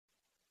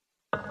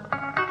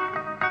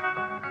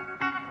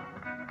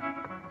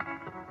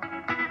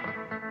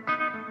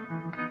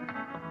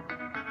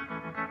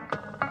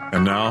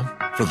And now,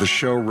 for the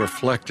show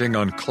reflecting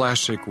on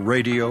classic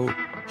radio,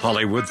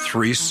 Hollywood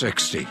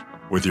 360,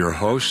 with your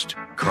host,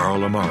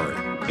 Carl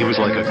Amari. He was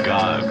like a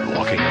god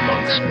walking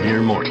amongst mere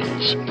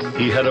mortals.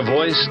 He had a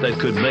voice that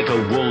could make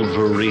a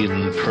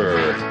wolverine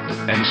purr,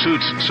 and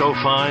suits so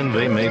fine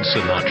they made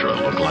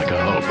Sinatra look like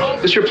a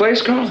hobo. This your place,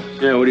 Carl?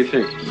 Yeah, what do you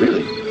think?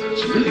 Really?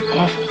 It's really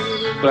awful.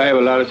 But I have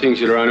a lot of things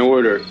that are on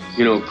order.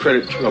 You know,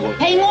 credit trouble.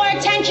 Pay more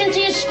attention to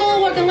your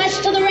schoolwork and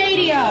less to the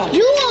radio.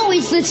 You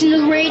always listen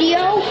to the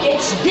radio.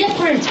 It's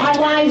different. Our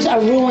lives are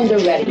ruined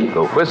already.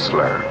 The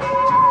Whistler.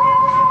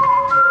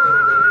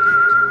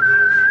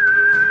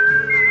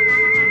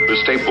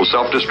 This tape will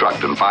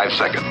self-destruct in 5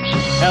 seconds.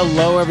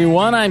 Hello,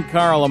 everyone. I'm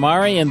Carl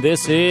Amari, and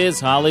this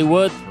is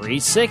Hollywood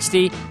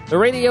 360, the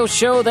radio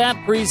show that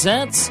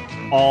presents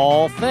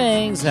all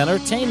things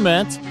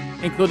entertainment,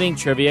 including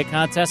trivia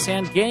contests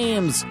and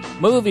games,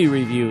 movie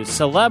reviews,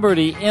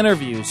 celebrity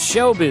interviews,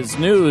 showbiz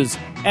news,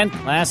 and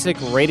classic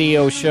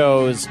radio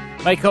shows.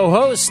 My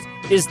co-host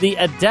is the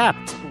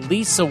adept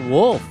Lisa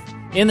Wolf.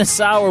 In this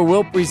hour,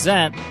 we'll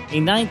present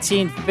a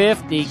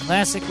 1950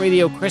 classic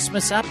radio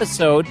Christmas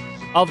episode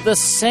of The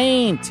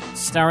Saint,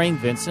 starring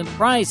Vincent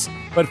Price.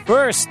 But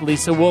first,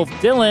 Lisa Wolf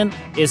Dillon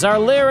is our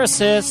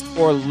lyricist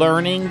for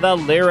Learning the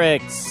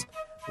Lyrics.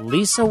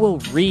 Lisa will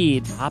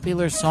read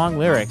popular song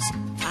lyrics.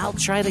 I'll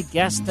try to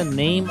guess the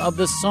name of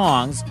the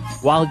songs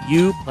while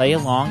you play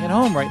along at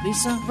home. Right,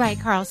 Lisa? Right,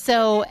 Carl.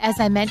 So, as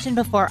I mentioned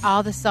before,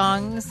 all the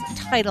songs'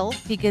 title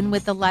begin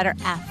with the letter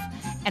F.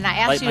 And I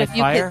asked you if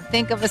you could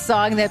think of a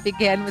song that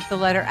began with the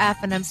letter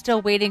F, and I'm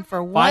still waiting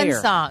for one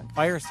song.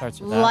 Fire starts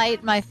with that.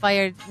 Light My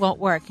Fire won't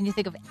work. Can you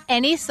think of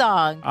any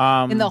song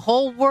in the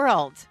whole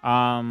world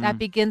that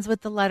begins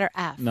with the letter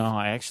F? No,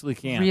 I actually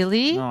can't.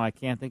 Really? No, I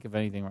can't think of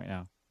anything right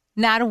now.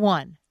 Not a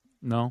one?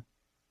 No.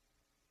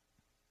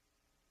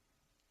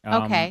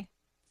 Okay.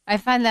 I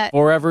find that...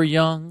 Forever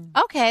Young.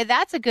 Okay,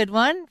 that's a good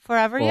one.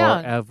 Forever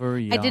Young. Forever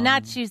Young. I did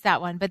not choose that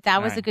one, but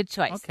that was a good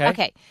choice.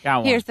 Okay.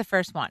 Got one. Here's the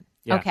first one.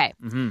 Yeah. Okay.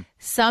 Mm-hmm.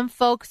 Some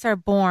folks are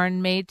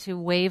born made to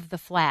wave the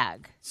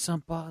flag.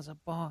 Some bars are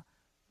born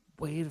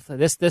wave the flag.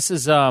 This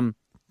is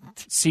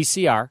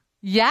CCR.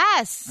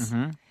 Yes.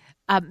 Mm-hmm.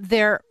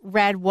 They're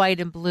red, white,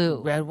 and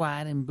blue. Red,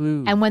 white, and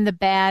blue. And when the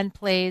band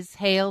plays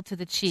Hail to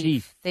the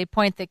Chief, they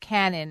point the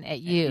cannon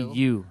at you.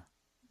 You.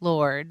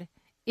 Lord,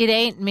 it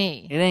ain't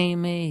me. It ain't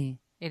me.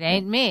 It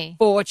ain't me.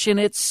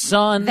 Fortunate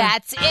son.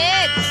 That's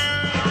it.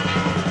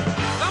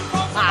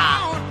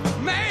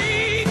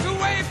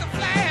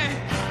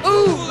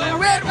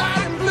 Red, white,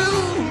 and blue.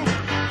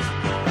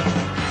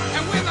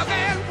 And when the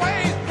band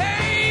plays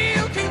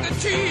Hail to the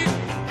Chief,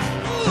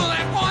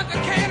 they point the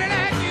cannon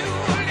at you.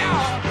 No,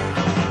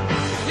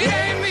 it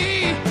ain't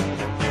me.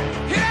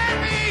 It ain't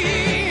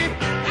me.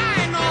 I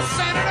ain't no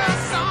senator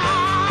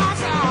song.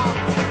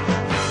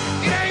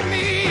 It ain't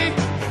me.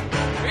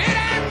 It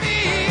ain't me.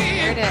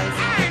 Here it is.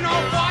 I ain't no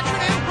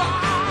fortunate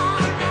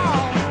one. No.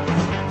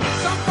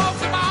 Some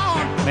folks are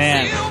born.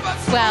 Man.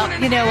 Well,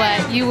 you know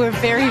what? You were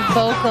very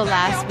vocal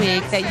last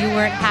week that you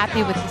weren't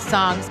happy with the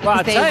songs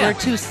because they were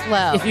too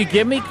slow. If you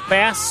give me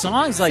fast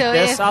songs like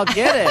this, I'll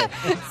get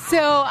it.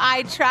 So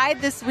I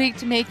tried this week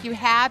to make you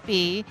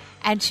happy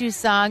and choose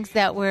songs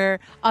that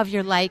were of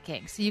your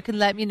liking. So you can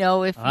let me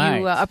know if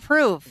you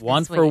approve.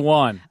 One for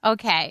one.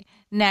 Okay.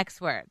 Next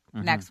word.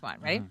 Mm-hmm. Next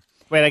one. Ready?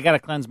 Wait, I got to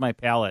cleanse my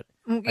palate.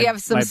 You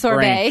have some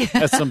sorbet.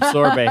 That's some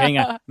sorbet. Hang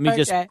on.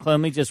 Let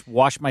me just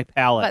wash my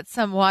palate. But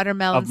some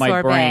watermelon of my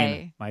sorbet.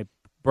 Brain. My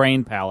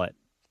brain palate.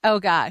 Oh,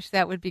 gosh.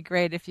 That would be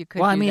great if you could do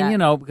that. Well, I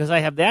mean, because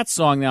I have that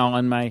song now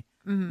on my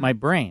my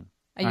brain.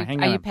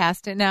 Are you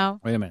past it now?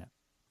 Wait a minute.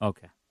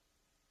 Okay.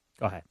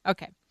 Go ahead.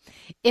 Okay.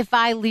 If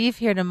I leave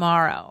here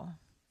tomorrow.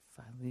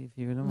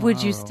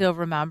 Would you still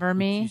remember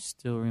me? Would you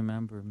still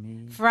remember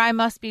me? For I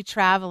must be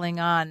traveling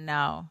on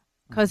now,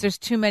 because there's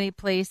too many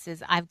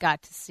places I've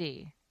got to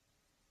see.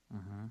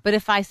 Mm-hmm. But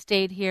if I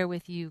stayed here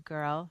with you,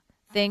 girl,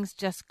 things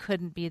just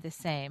couldn't be the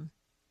same.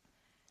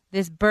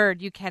 This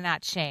bird you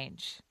cannot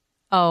change.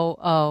 Oh,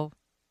 oh,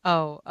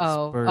 oh,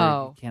 oh, this bird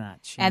oh. You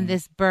cannot change. And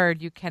this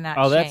bird you cannot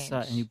change. change. Oh,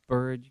 that's a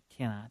bird you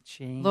cannot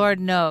change. Lord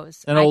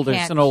knows.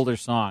 It's an older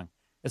song.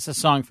 It's a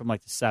song from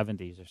like the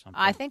 70s or something.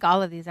 I think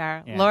all of these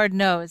are. Yeah. Lord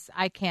knows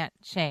I can't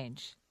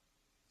change.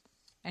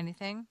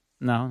 Anything?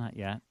 No, not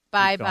yet.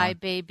 Bye, bye,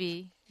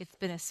 baby. It's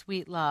been a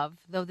sweet love,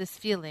 though this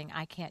feeling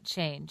I can't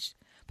change.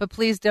 But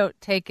please don't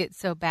take it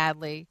so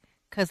badly,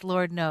 'cause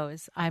Lord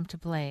knows I'm to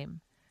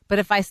blame. But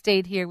if I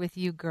stayed here with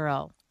you,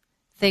 girl,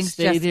 things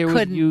just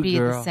couldn't be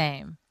the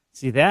same.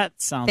 See,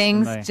 that sounds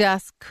familiar. Things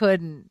just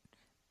couldn't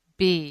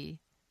be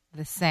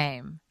the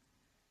same.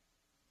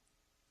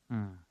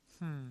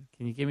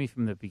 Can you give me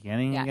from the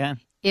beginning again?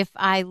 If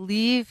I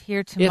leave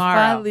here tomorrow.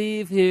 If I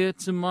leave here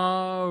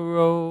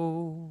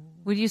tomorrow.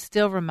 Would you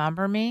still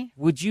remember me?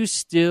 Would you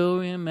still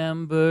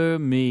remember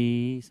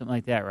me? Something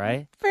like that,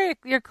 right?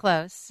 You're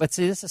close. But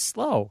see, this is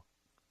slow.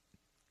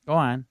 Go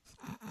on.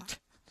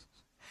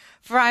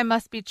 For I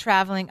must be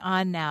traveling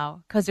on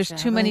now, because there's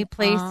too many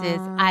places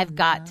I've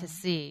got to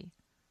see.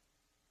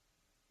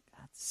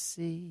 Got to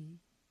see.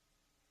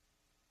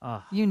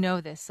 You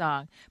know this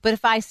song. But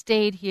if I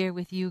stayed here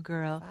with you,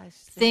 girl,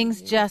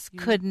 things just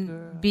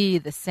couldn't be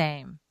the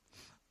same.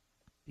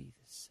 Be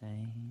the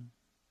same.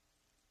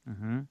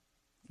 Mm-hmm.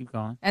 Keep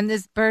going. And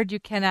this bird you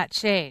cannot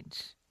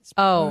change. This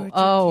Oh.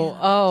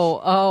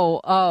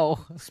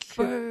 This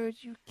bird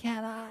you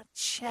cannot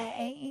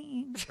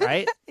change.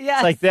 Right? Yes.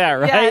 It's like that,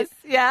 right? Yes.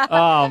 Yeah.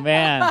 Oh,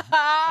 man.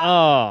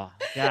 Oh,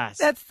 gosh.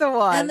 That's the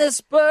one. And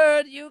this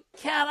bird you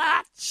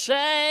cannot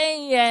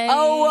change.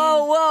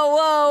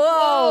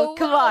 Whoa.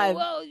 Come on.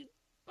 Whoa,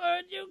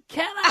 bird you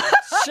cannot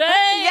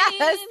change.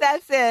 Yes,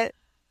 that's it.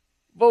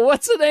 But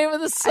what's the name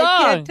of the song?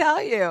 I can't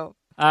tell you. All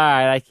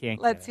right, I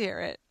can't. Let's hear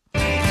it.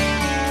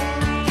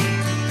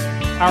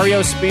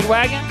 REO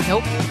Speedwagon?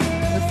 Nope.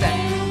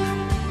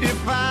 Listen.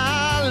 If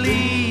I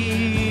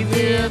leave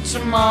Here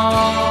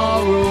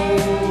tomorrow.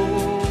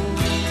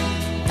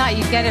 Thought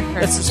you get it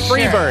for This is sure.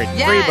 Freebird.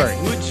 Yes. Freebird.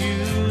 would you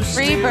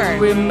Freebird.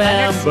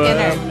 Remember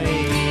Leonard Skinner.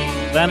 me.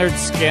 Leonard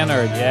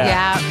Skinner, yeah.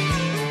 Yeah.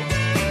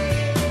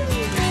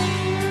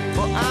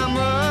 Well, I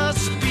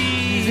must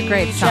be It's a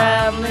great song.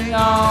 Traveling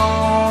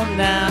on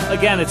now.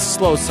 Again, it's a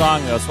slow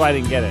song, though, so I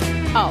didn't get it.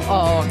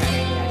 Oh,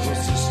 okay.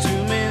 There's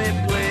too many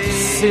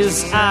places.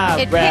 This is I'd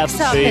It rather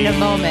picks up be in a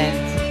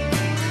moment.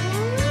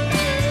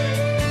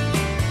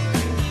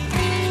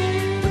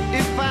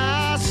 If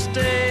I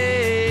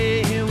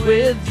stay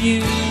with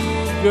you,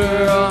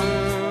 girl.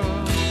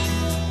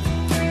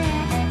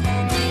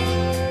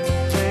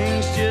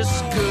 things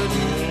just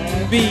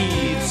couldn't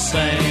Be the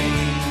same.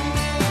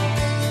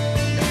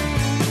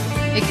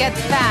 It gets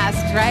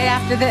fast right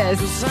after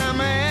this.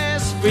 I'm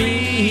as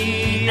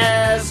Free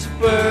as a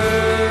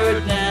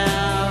bird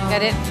now.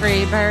 Get it,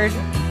 Freebird?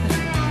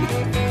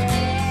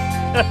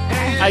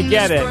 I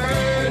get it.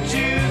 bird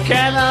you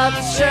Cannot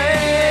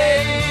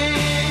change.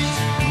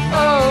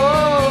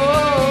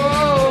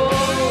 Oh,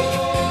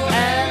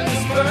 and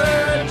this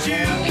bird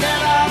you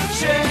cannot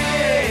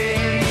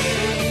change.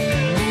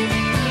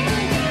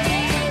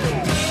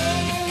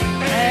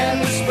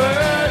 And this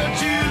bird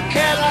you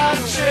cannot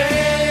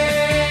change.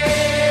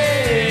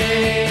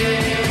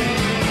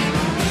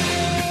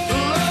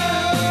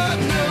 Lord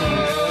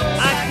knows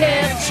I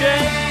can't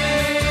change.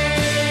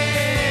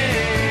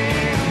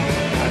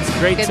 That's a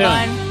great Good tune.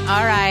 one.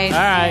 All right. All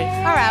right.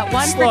 All right,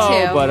 one Slow, for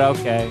two. but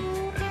okay.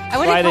 I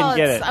wouldn't Well, I call didn't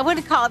get it. I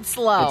wouldn't call it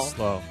slow. It's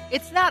slow.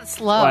 It's not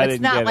slow. Well, I It's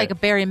didn't not get like it. a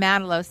Barry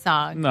Manilow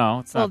song. No,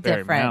 it's a little not Barry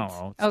different.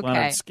 Manilow. It's Okay.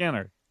 Leonard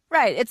Skinner.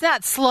 Right. It's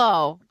not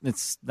slow.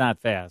 It's not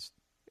fast,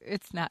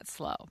 It's not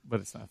slow. but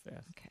it's not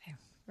fast. Okay.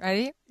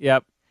 Ready?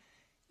 Yep.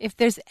 If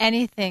there's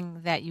anything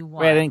that you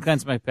want. Wait, I didn't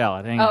cleanse my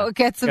palate. Hang on. Oh,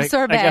 get some I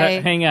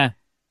sorbet. hang on.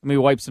 Let me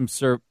wipe some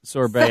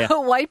sorbet.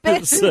 So wipe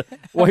it.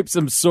 Wipe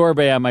some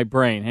sorbet on my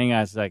brain. Hang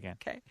on a second.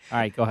 Okay. All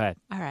right, go ahead.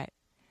 All right.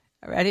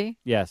 Ready?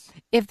 Yes.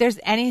 If there's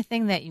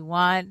anything that you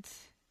want,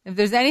 if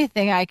there's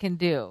anything I can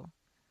do,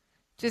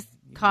 just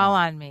call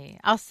on me.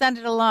 I'll send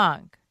it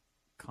along.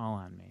 Call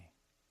on me.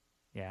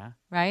 Yeah.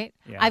 Right?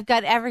 Yeah. I've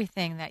got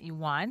everything that you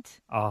want,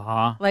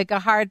 Uh-huh. like a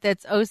heart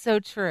that's oh so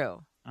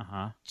true.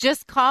 Uh-huh.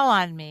 Just call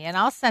on me and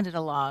I'll send it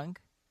along.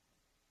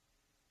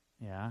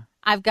 Yeah.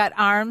 I've got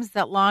arms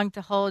that long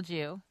to hold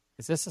you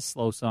Is this a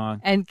slow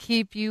song? and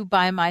keep you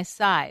by my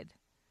side.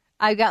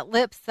 I've got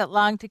lips that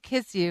long to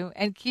kiss you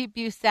and keep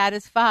you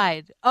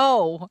satisfied.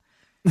 Oh.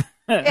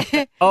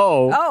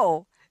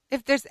 Oh.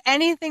 If there's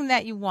anything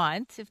that you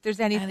want, if there's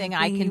anything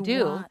I Anything can you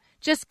do, want.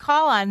 just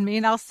call on me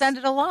and I'll send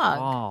it along.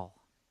 Oh.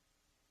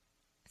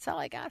 That's all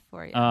I got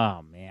for you.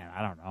 Oh, man.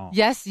 I don't know.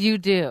 Yes, you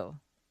do.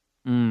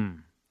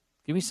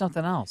 Give me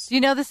something else. Do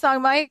you know the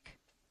song, Mike?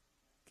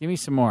 Give me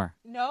some more.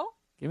 No.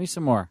 Give me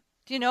some more.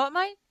 Do you know it,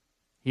 Mike?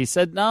 He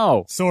said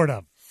no. Sort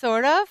of.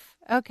 Sort of.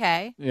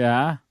 Okay.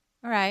 Yeah.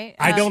 All right.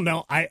 I don't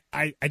know. I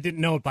didn't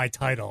know it by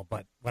title,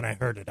 but when I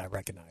heard it, I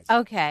recognized it.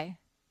 Okay.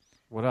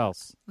 What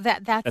else?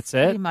 That's That's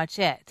it? pretty much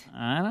it.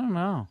 I don't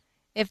know.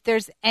 If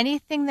there's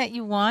anything that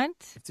you want,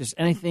 If there's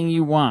anything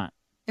you want,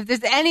 if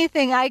there's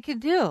anything I can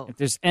do, if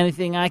there's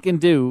anything I can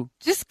do,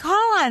 just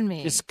call on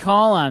me. just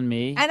call on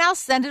me and I'll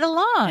send it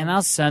along. and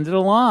I'll send it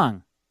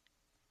along.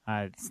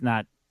 It's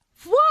not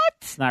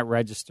What?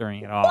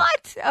 registering at all.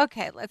 What?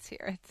 Okay, let's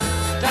hear it.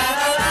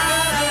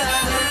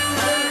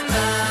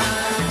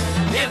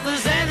 If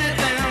there's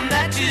anything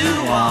that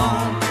you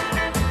want,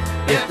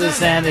 If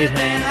there's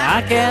anything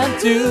I can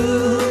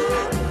do,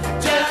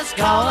 just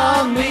call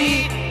on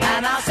me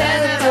and I'll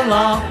send it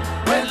along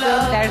with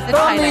love There's the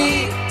from title.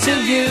 me to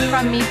you.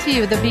 From me to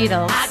you, the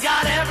Beatles. I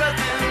got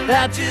everything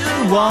that you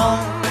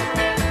want.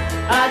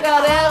 I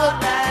got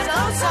everything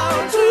that's so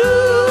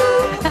true.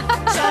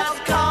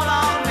 Just call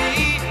on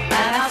me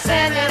and I'll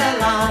send it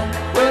along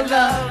with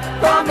love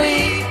from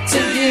me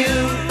to you.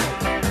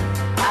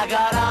 I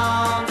got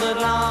arms that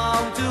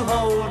long to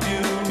hold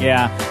you.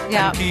 yeah,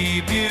 Yeah.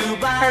 Keep you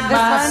by Heard this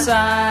my one?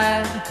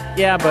 side.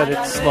 Yeah, but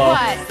it's slow.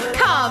 What?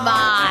 Come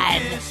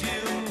on.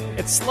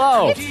 It's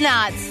slow. It's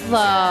not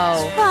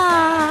slow.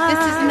 This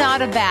is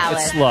not a ballad.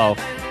 It's slow.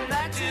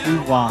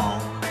 You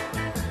want.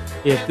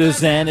 If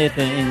there's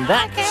anything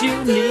that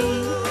you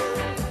need.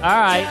 All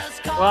right.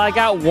 Well, I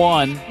got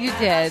one. You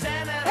did.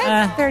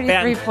 That's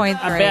 33.3.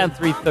 I'm bad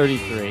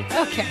 333.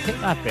 Okay.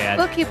 Not bad.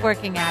 We'll keep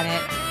working at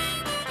it.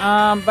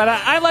 But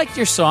I liked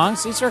your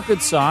songs. These are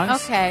good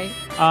songs. Okay.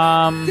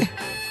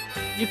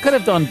 You could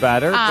have done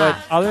better, but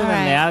other than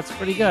right. that, it's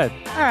pretty good.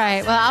 All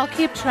right. Well, I'll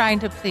keep trying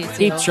to please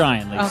you. Keep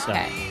trying, Lisa.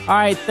 Okay. All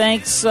right,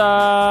 thanks for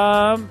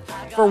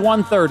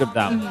 1/3 of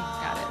them.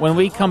 Got it. When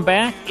we come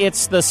back,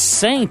 it's The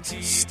Saint.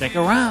 Stick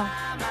around.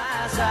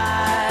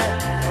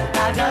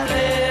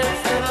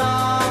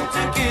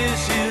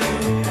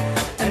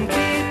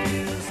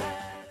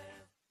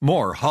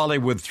 More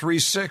Hollywood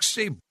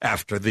 360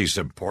 after these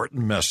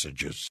important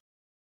messages.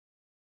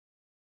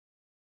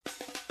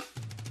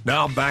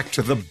 Now back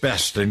to the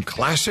best in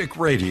classic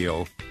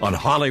radio on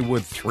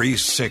Hollywood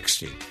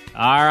 360.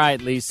 All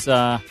right,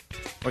 Lisa.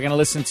 We're going to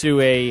listen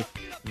to a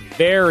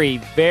very,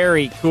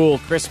 very cool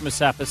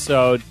Christmas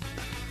episode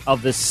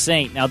of The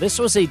Saint. Now, this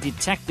was a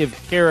detective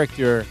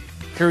character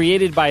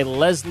created by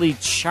Leslie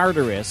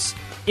Charteris.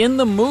 In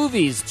the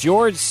movies,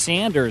 George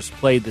Sanders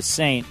played the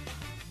Saint.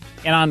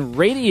 And on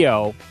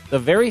radio, the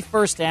very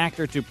first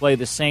actor to play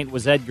the Saint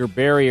was Edgar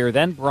Barrier,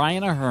 then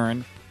Brian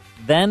Ahern,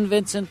 then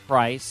Vincent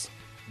Price,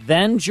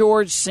 then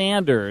George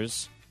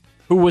Sanders,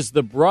 who was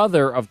the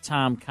brother of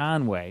Tom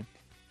Conway.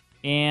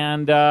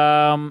 And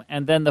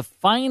then the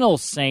final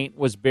Saint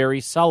was Barry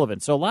Sullivan.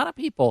 So a lot of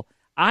people...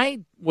 I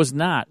was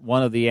not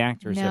one of the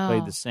actors that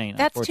played the Saint.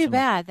 That's too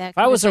bad. That if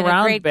I was could have been a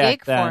around great back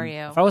gig then, for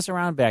you. if I was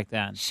around back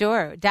then,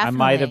 sure, definitely, I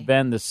might have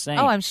been the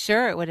Saint. Oh, I'm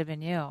sure it would have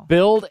been you.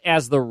 Billed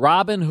as the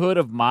Robin Hood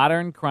of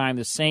modern crime,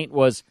 the Saint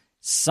was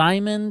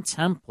Simon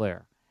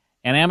Templar,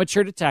 an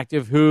amateur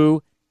detective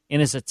who, in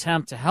his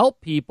attempt to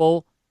help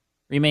people,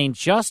 remained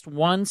just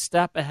one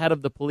step ahead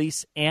of the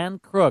police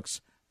and crooks,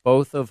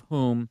 both of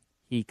whom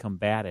he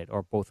combated,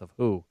 or both of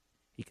who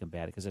he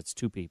combated, because it's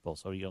two people,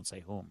 so you don't say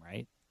whom,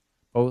 right?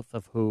 Both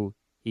of who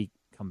he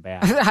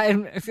combated.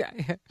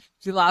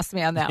 You lost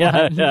me on that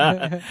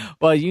one.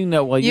 Well, you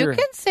know. Well, you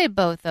can say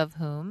both of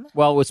whom.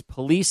 Well, it was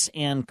police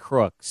and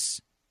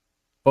crooks,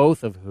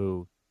 both of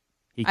who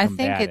he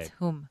combated. I think it's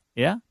whom.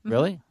 Yeah,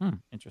 really?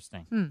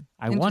 Interesting.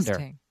 I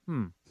wonder.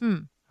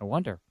 I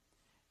wonder.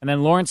 And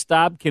then Lawrence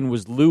Dobkin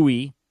was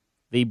Louis,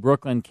 the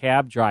Brooklyn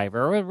cab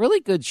driver. A really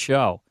good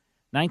show,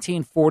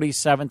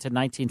 1947 to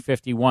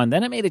 1951.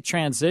 Then it made a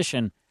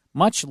transition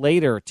much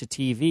later to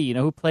TV. You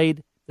know who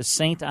played the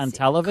Saint on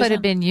television? Could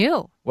have been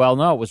you. Well,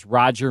 no, it was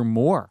Roger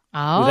Moore,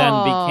 who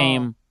then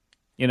became,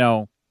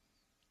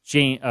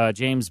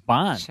 James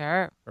Bond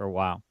for a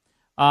while.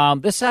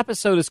 This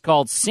episode is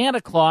called Santa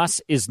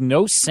Claus is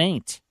No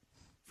Saint.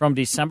 From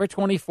December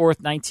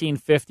 24th,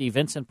 1950,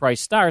 Vincent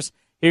Price stars.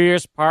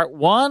 Here's part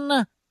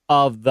one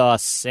of The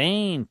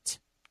Saint.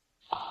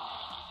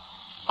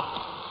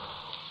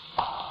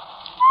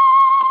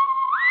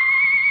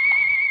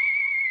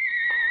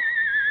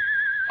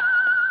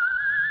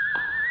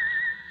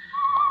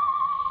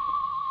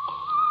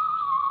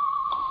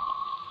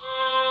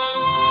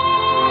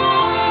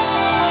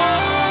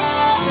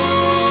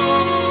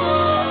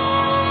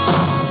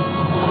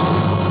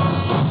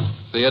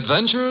 The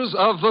Adventures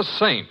of the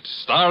Saint,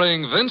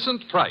 starring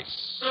Vincent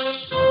Price.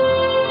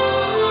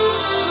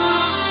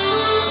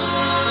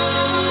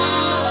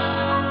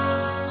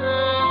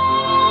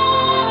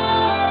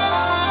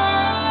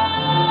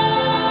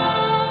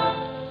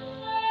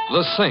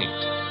 The Saint,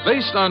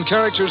 based on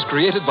characters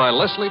created by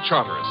Leslie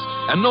Charteris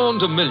and known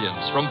to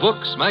millions from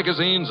books,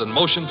 magazines, and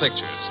motion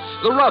pictures.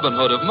 The Robin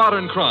Hood of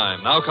modern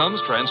crime now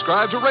comes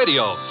transcribed to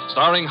radio,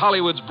 starring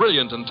Hollywood's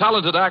brilliant and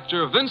talented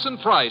actor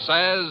Vincent Price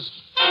as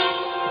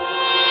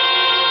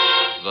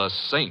The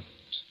Saint.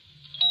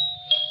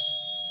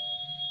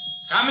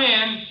 Come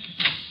in.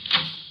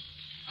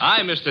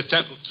 Hi, Mr.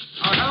 Temple.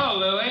 Oh, hello,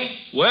 Louie.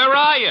 Where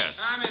are you?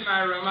 I'm in my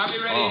room. I'll be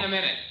ready in a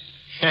minute.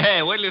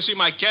 Hey, wait till you see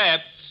my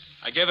cap.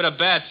 I gave it a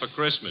bath for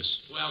Christmas.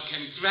 Well,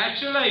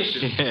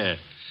 congratulations. Yeah.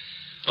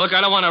 Look, I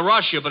don't want to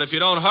rush you, but if you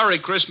don't hurry,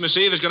 Christmas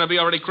Eve is going to be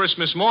already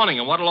Christmas morning,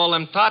 and what'll all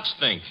them tots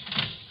think?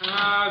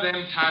 Oh,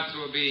 them tots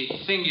will be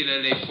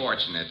singularly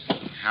fortunate.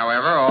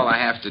 However, all I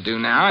have to do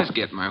now is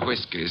get my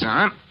whiskers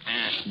on.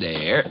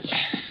 There.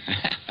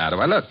 How do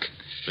I look?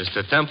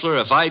 Mr. Templar,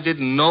 if I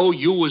didn't know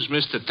you was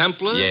Mr.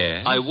 Templar,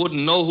 yeah, I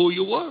wouldn't know who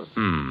you were.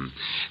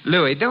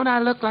 Louis, don't I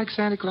look like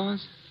Santa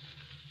Claus?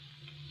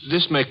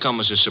 This may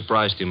come as a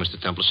surprise to you, Mr.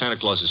 Templar. Santa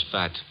Claus is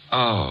fat.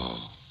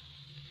 Oh.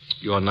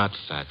 You're not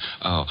fat.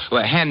 Oh.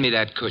 Well, hand me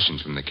that cushion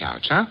from the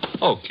couch, huh?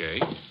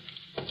 Okay.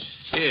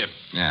 Here.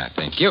 Yeah,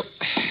 thank you.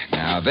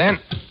 Now then.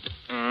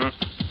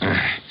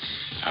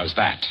 How's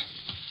that?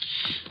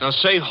 Now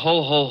say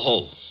ho, ho,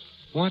 ho.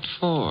 What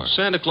for?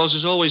 Santa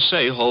Clauses always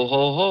say ho,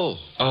 ho, ho.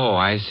 Oh,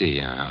 I see.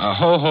 Ho,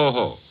 ho,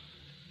 ho.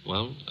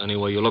 Well,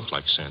 anyway, you look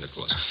like Santa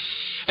Claus.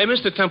 Hey,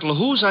 Mr. Temple,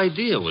 whose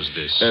idea was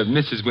this?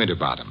 Mrs.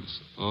 Winterbottom's.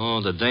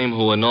 Oh, the dame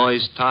who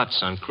annoys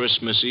tots on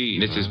Christmas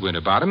Eve. Mrs.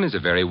 Winterbottom is a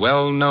very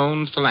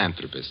well-known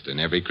philanthropist, and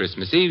every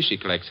Christmas Eve she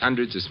collects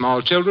hundreds of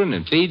small children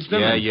and feeds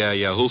them.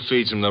 Yeah. Who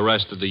feeds them the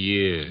rest of the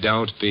year?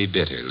 Don't be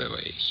bitter,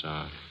 Louis.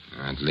 Sorry.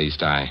 At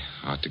least I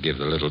ought to give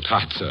the little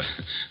tots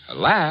a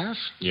laugh.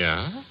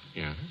 Yeah.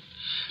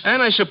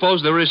 And I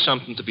suppose there is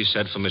something to be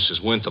said for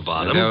Mrs.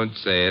 Winterbottom. Don't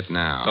say it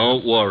now.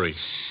 Don't worry.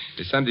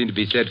 There's something to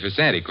be said for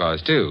Santa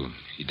Claus, too.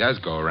 He does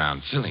go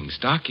around filling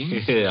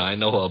stockings. Yeah, I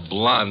know a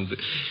blonde.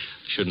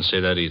 Shouldn't say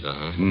that either,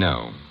 huh?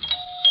 No.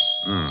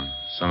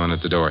 Someone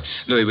at the door.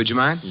 Louis, would you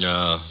mind?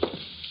 No.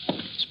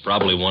 It's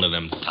probably one of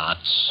them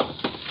tots.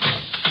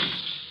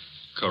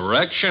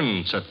 Correction.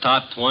 It's a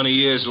tot 20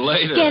 years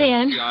later. Get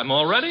in. I'm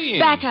already in.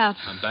 Back up.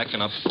 I'm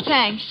backing up.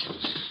 Thanks.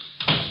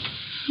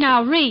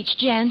 Now reach,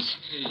 gents.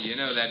 Hey, you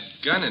know, that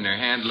gun in her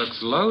hand looks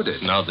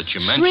loaded. Now that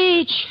you mention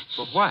Reach.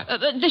 For what?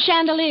 The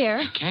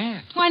chandelier.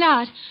 Can't. Why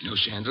not? No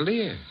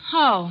chandelier.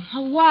 Oh,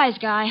 a wise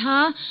guy,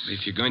 huh?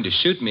 If you're going to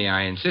shoot me,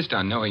 I insist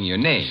on knowing your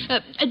name.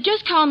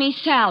 Just call me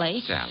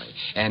Sally. Sally.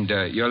 And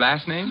your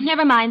last name?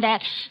 Never mind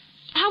that.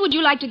 How would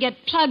you like to get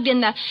plugged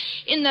in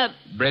the...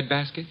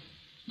 Breadbasket?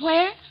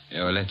 Where?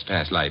 Oh, let's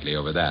pass lightly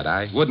over that.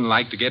 I wouldn't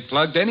like to get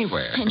plugged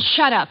anywhere. And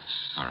shut up.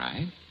 All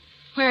right.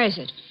 Where is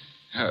it?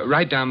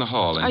 Right down the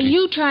hall. Are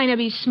you trying to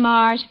be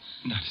smart?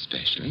 Not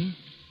especially.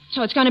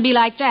 So it's going to be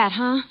like that,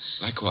 huh?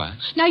 Like what?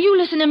 Now you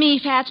listen to me,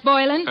 Fats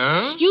Boylan.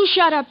 Huh? You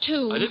shut up,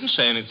 too. I didn't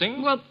say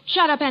anything. Well,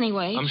 shut up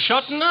anyway. I'm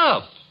shutting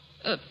up.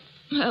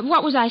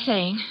 What was I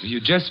saying? You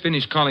just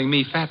finished calling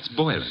me Fats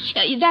Boylan.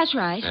 That's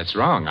right. That's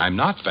wrong. I'm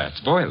not Fats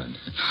Boylan.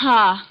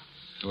 Ha.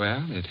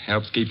 Well, it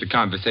helps keep the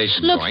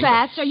conversation Look, going.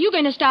 Fats, are you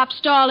going to stop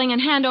stalling and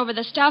hand over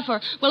the stuff,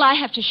 or will I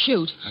have to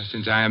shoot?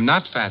 Since I am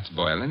not Fats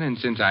Boylan, and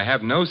since I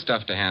have no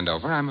stuff to hand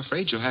over, I'm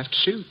afraid you'll have to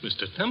shoot.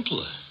 Mr.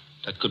 Templar,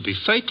 that could be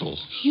fatal.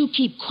 You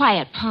keep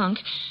quiet, punk.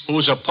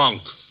 Who's a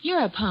punk?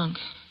 You're a punk.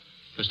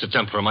 Mr.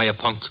 Templar, am I a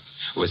punk?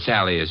 Well,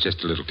 Sally is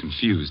just a little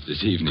confused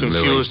this evening,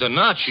 Louis. Confused or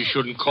not, she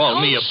shouldn't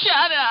call me a... Shut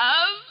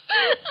up.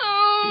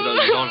 Oh.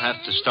 You don't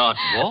have to start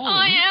bawling.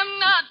 I am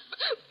not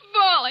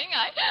bawling.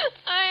 I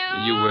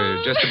You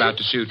were just about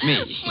to shoot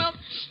me. Well,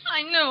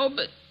 I know,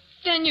 but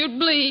then you'd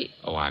bleed.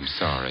 Oh, I'm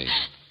sorry.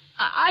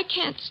 I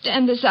can't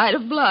stand the sight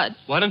of blood.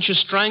 Why don't you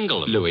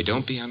strangle him? Louis,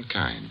 don't be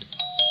unkind.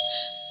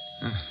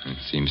 It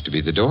seems to be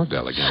the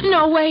doorbell again.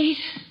 No, wait.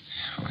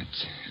 Oh,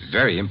 it's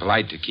very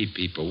impolite to keep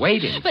people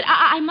waiting. But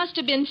I must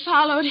have been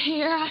followed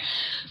here.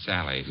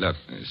 Sally, look,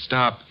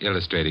 stop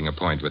illustrating a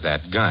point with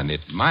that gun.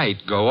 It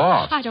might go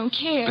off. I don't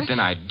care. But then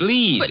I'd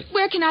bleed. But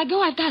where can I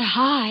go? I've got to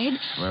hide.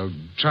 Well,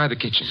 try the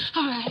kitchen.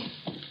 All right.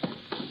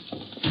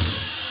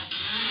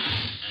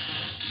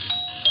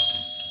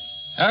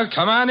 Oh,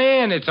 come on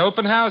in. It's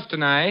open house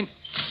tonight.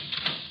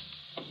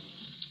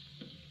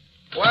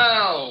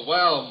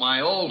 Well,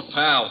 my old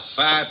pal,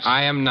 Fats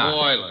I am not.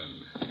 Boylan.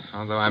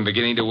 Although I'm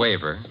beginning to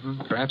waver.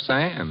 Perhaps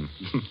I am.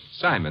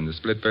 Simon, the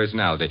split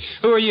personality.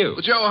 Who are you?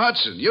 Well, Joe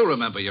Hudson. You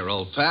remember your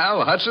old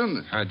pal,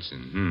 Hudson?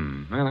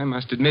 Hudson. Well, I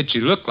must admit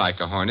you look like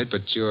a hornet,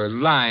 but your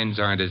lines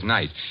aren't as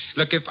nice.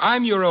 Look, if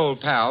I'm your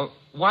old pal,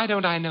 why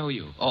don't I know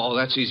you? Oh,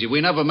 that's easy. We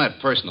never met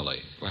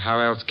personally. Well, how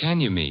else can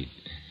you meet?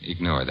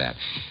 Ignore that.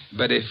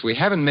 But if we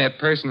haven't met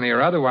personally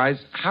or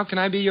otherwise, how can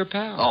I be your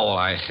pal? Oh,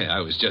 I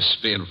was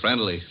just being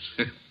friendly.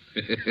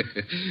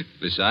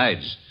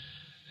 Besides,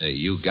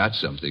 you got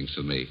something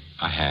for me.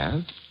 I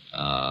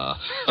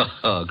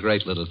have?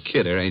 Great little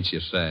kidder, ain't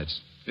you,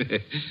 Fats?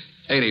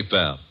 Ain't he,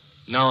 pal?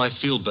 Now I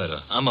feel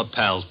better. I'm a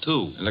pal,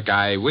 too. Look,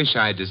 I wish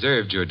I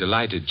deserved your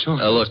delighted choice.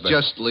 Look,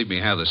 just leave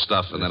me have the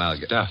stuff, and then I'll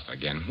get... Stuff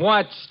again.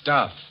 What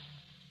stuff?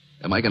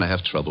 Am I going to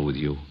have trouble with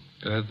you?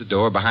 The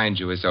door behind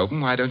you is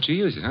open. Why don't you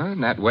use it, huh? In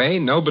that way,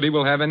 nobody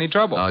will have any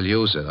trouble. I'll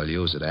use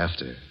it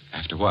after.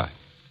 After what?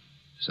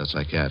 Such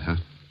like that, huh?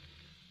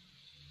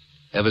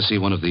 Ever see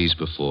one of these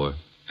before?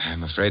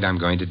 I'm afraid I'm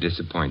going to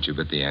disappoint you,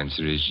 but the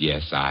answer is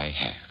yes, I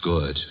have.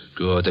 Good.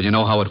 Then you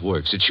know how it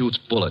works. It shoots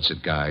bullets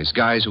at guys.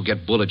 Guys who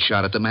get bullet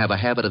shot at them have a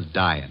habit of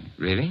dying.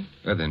 Really?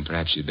 Well, then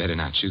perhaps you'd better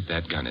not shoot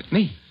that gun at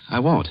me. I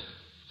won't.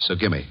 So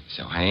gimme.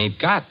 So I ain't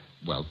got.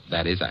 Well,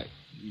 that is I.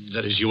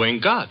 That is, you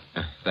ain't got.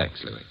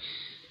 Thanks, Louis.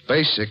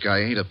 Basic,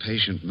 I ain't a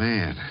patient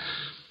man.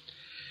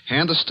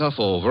 Hand the stuff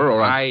over,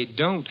 or I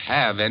don't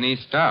have any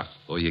stuff.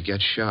 Or you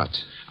get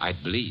shot.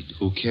 I'd bleed.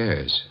 Who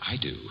cares? I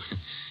do.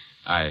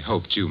 I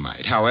hoped you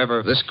might.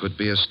 However... This could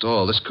be a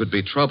stall. This could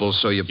be trouble,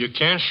 so you... You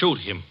can't shoot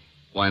him.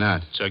 Why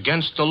not? It's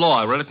against the law.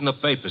 I read it in the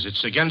papers.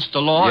 It's against the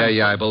law.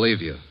 Yeah, I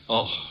believe you.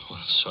 Oh,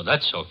 well, so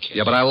that's okay.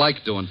 Yeah, but I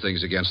like doing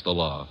things against the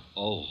law.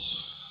 Oh,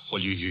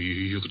 well,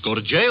 you could go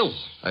to jail.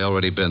 I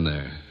already been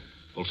there.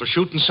 Well, for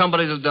shooting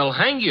somebody, they'll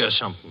hang you or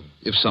something.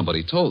 If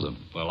somebody told them.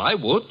 Well, I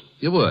would.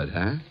 You would,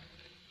 huh?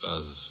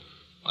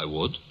 I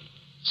would.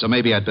 So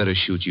maybe I'd better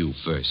shoot you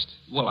first.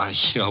 Well, I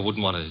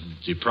wouldn't want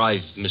to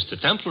deprive Mr.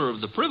 Templar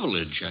of the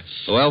privilege.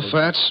 Well,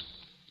 Fats,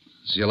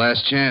 it's your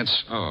last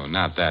chance. Oh,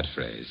 not that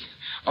phrase.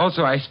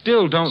 Also, I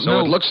still don't know...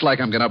 So it looks like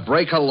I'm going to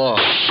break a law.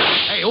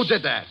 Hey, who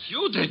did that?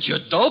 You did, you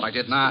dope. I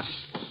did not.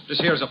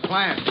 This here's a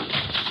plan.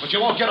 But you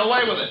won't get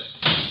away with it.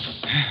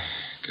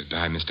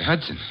 Goodbye, Mr.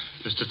 Hudson.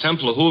 Mr.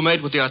 Templar, who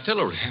made with the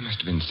artillery? It must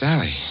have been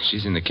Sally.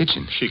 She's in the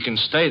kitchen. She can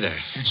stay there.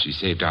 She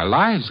saved our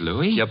lives,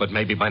 Louis. Yeah, but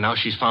maybe by now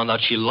she's found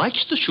out she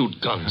likes to shoot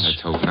guns.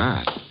 Let's hope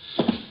not.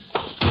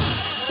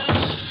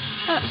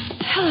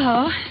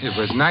 Hello. It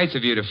was nice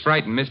of you to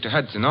frighten Mr.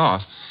 Hudson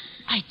off.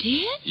 I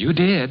did? You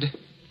did.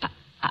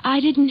 I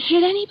didn't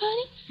hit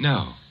anybody?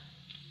 No.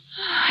 Oh,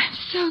 I'm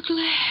so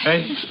glad.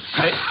 Hey,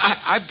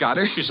 I've got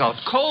her. She's out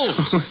cold.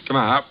 Come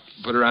on, up.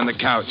 Put her on the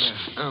couch. Yeah.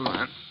 Come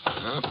on.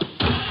 Up.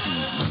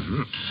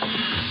 Mm-hmm.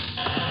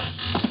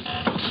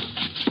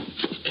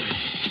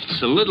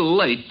 It's a little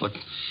late, but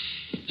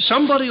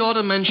somebody ought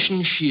to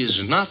mention she is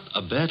not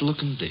a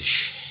bad-looking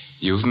dish.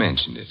 You've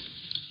mentioned it.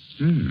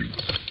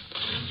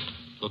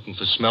 Looking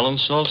for smelling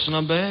salts in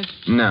her bag?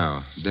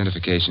 No,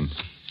 identification.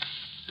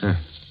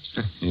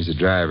 Here's a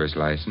driver's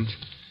license.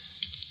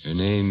 Her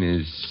name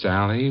is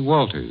Sally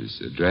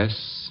Walters.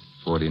 Address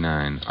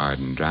 49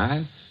 Arden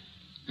Drive.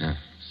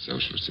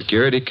 Social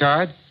Security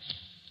card.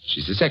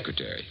 She's the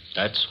secretary.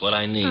 That's what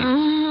I need.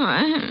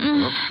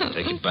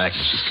 Take it back.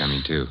 She's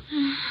coming, too.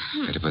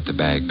 Better put the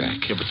bag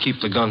back. Yeah, but keep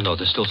the gun, though.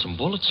 There's still some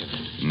bullets in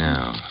it.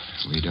 No.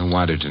 We don't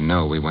want her to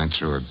know we went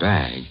through her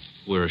bag.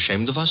 We're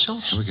ashamed of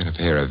ourselves? We're going to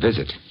pay her a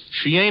visit.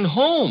 She ain't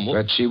home.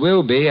 But she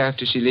will be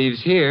after she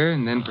leaves here,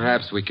 and then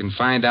perhaps we can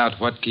find out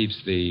what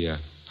keeps the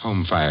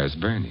home fires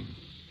burning.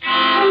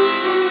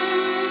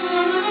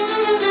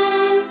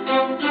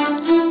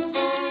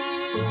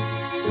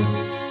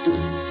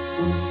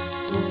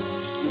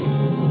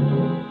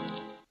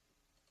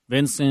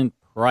 Vincent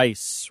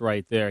Price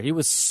right there. He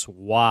was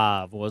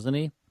suave, wasn't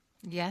he?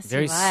 Yes,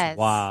 Very he was.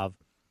 Suave.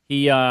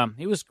 He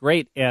was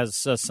great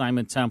as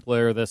Simon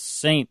Templar, the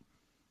Saint.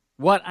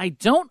 What I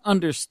don't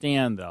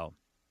understand, though,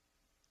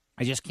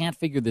 I just can't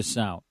figure this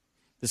out.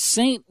 The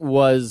Saint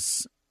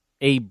was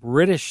a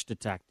British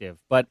detective,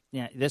 but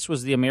this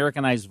was the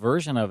Americanized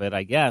version of it,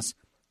 I guess.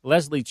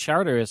 Leslie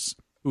Charteris,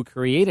 who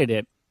created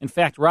it. In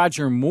fact,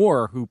 Roger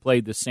Moore, who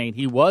played the Saint,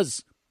 he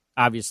was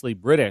obviously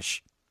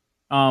British.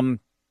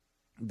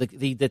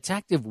 The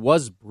detective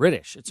was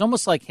British. It's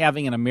almost like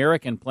having an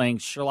American playing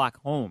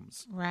Sherlock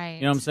Holmes. Right.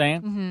 You know what I'm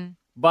saying? Mm-hmm.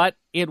 But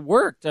it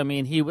worked. I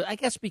mean, I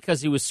guess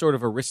because he was sort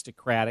of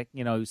aristocratic,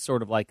 he was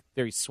sort of like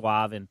very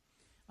suave. And,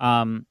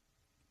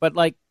 but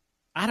like,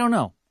 I don't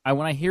know.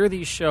 When I hear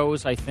these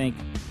shows, I think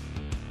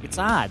it's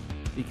odd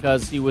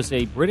because he was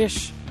a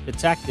British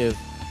detective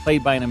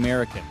played by an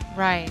American.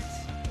 Right.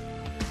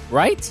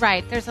 Right?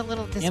 Right. There's a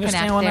little disconnect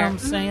there. You understand what there. I'm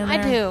saying I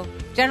there? do.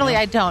 Generally,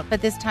 I don't,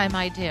 but this time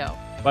I do.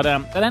 But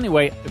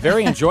anyway,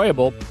 very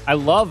enjoyable. I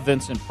love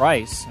Vincent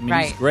Price. I mean,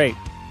 He's great.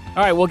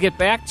 All right, we'll get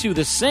back to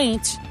The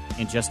Saint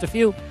in just a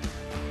few.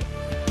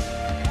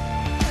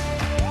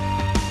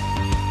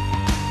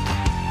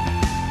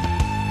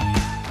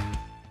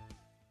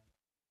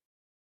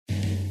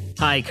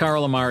 Hi,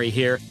 Carl Amari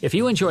here. If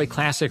you enjoy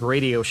classic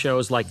radio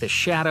shows like The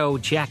Shadow,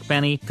 Jack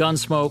Benny,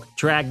 Gunsmoke,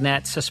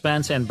 Dragnet,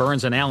 Suspense, and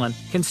Burns & Allen,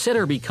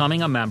 consider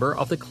becoming a member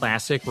of the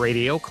Classic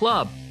Radio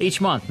Club.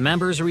 Each month,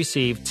 members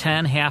receive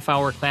 10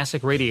 half-hour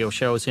classic radio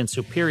shows in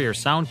superior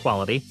sound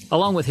quality,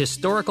 along with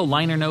historical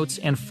liner notes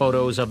and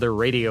photos of the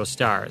radio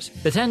stars.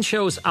 The 10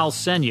 shows I'll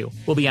send you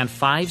will be on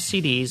 5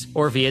 CDs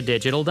or via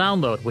digital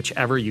download,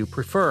 whichever you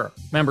prefer.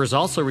 Members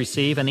also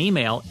receive an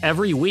email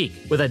every week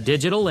with a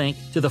digital link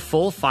to the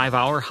full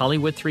 5-hour Hollywood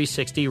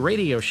 360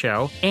 radio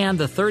show and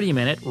the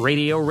 30-minute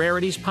Radio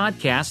Rarities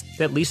podcast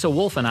that Lisa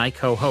Wolf and I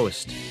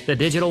co-host. The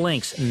digital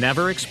links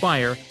never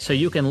expire, so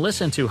you can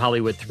listen to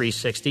Hollywood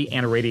 360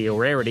 and Radio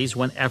Rarities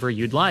whenever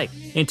you'd like.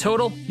 In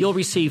total, you'll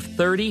receive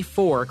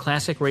 34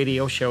 classic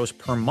radio shows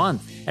per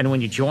month. And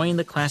when you join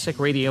the Classic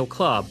Radio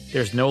Club,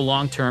 there's no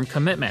long-term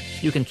commitment.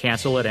 You can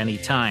cancel at any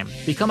time.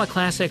 Become a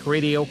Classic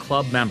Radio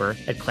Club member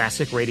at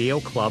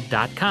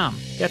ClassicRadioClub.com.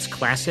 That's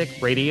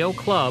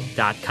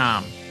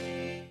ClassicRadioClub.com.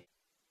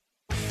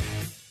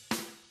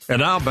 And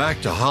now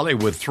back to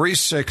Hollywood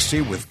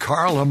 360 with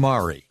Carl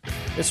Amari.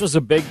 This was a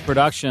big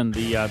production,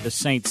 the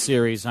Saint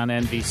series on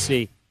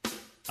NBC.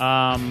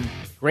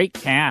 Great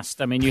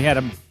cast. I mean, you had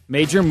a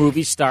major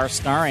movie star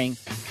starring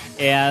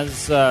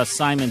as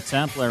Simon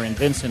Templar and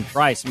Vincent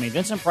Price. I mean,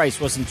 Vincent Price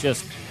wasn't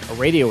just a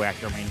radio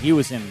actor. I mean, he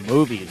was in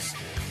movies,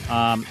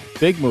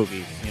 big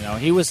movies.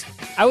 He was.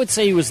 I would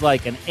say he was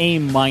like an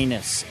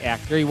A-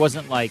 actor. He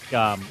wasn't like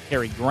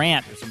Cary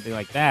Grant or something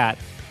like that,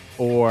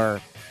 or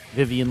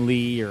Vivian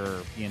Leigh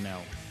or,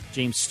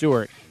 James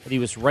Stewart. But he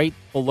was right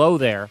below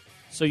there.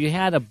 So you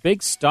had a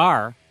big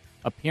star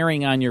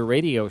appearing on your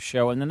radio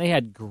show, and then they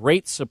had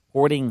great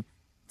supporting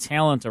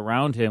talent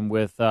around him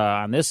with,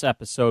 on this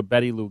episode,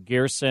 Betty Lou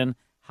Gerson,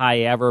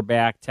 Hy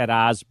Averback, Ted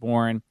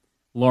Osborne,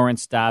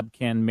 Lawrence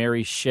Dobkin,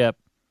 Mary Shipp,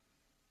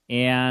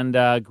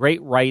 and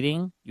great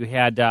writing. You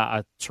had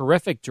a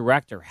terrific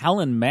director.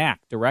 Helen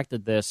Mack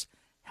directed this.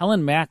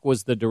 Helen Mack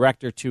was the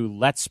director to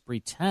Let's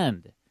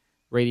Pretend,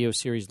 radio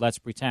series Let's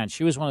Pretend.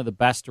 She was one of the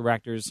best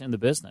directors in the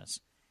business,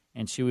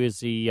 and she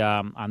was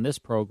on this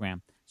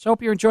program. So I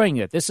hope you're enjoying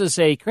it. This is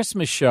a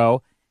Christmas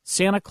show.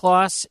 Santa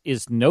Claus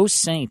is no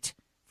saint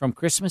from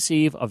Christmas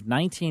Eve of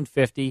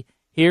 1950.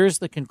 Here's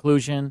the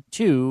conclusion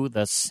to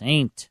The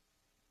Saint.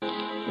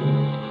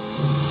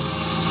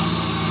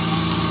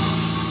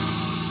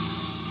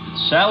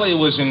 Sally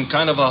was in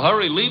kind of a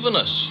hurry leaving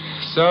us.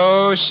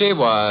 So she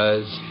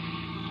was.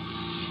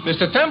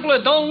 Mr.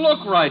 Templar, don't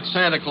look right,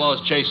 Santa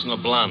Claus chasing a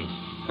blonde.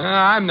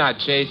 I'm not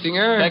chasing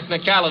her.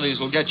 Technicalities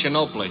will get you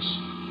no place.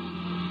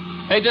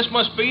 Hey, this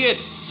must be it.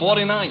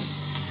 49.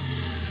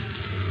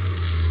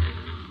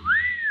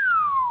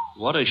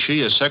 What is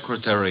she a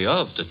secretary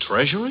of? The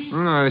Treasury?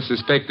 I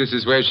suspect this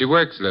is where she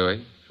works,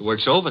 Louis. She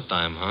works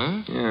overtime,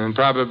 huh? Yeah, and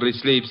probably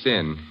sleeps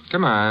in.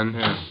 Come on.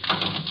 Yeah.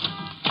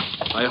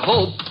 I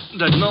hope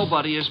that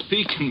nobody is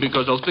peeking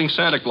because they'll think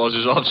Santa Claus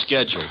is off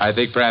schedule. I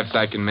think perhaps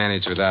I can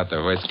manage without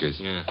the whiskers.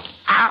 Yeah.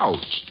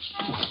 Ouch!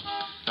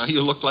 Now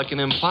you look like an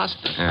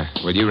imposter.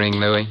 Will you ring,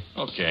 Louis?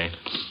 Okay.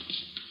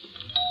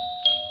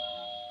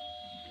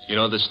 You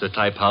know, this is the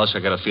type house I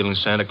got a feeling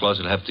Santa Claus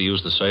would have to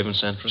use the serving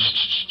center.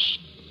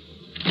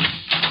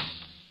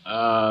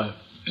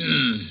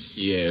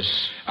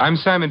 Yes. I'm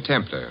Simon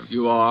Templar.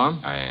 You are?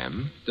 I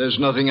am. There's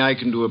nothing I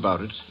can do about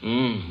it.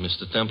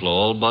 Mr. Templar,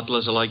 all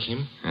butlers are like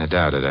him? I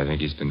doubt it. I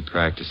think he's been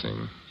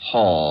practicing.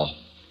 Haw.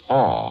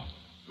 Haw?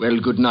 Well,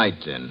 good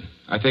night, then.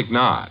 I think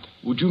not.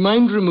 Would you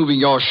mind removing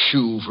your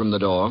shoe from the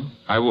door?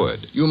 I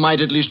would. You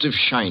might at least have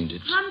shined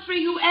it.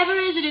 Humphrey, whoever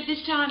is it at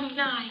this time of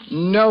night?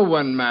 No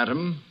one,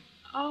 madam.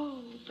 Oh,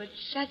 but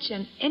such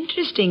an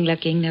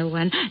interesting-looking no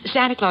one.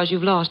 Santa Claus,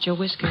 you've lost your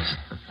whiskers.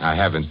 I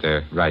haven't.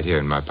 They're right here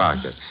in my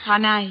pocket. How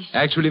nice.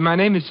 Actually, my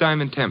name is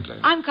Simon Templar.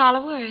 I'm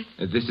Carla Worth.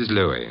 This is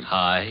Louis.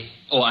 Hi.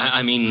 Oh,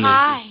 I mean...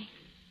 Hi.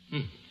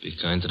 Be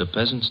kind to the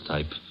peasants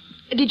type.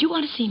 Did you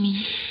want to see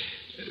me?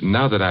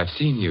 Now that I've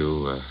seen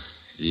you,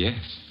 yes.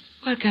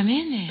 Well, come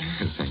in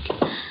then. Thank you.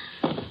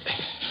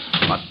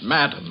 But,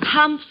 madam...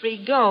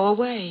 Humphrey, go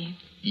away.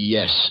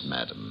 Yes,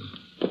 madam.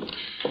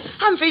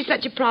 Humphrey's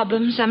such a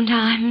problem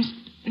sometimes.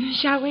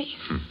 Shall we?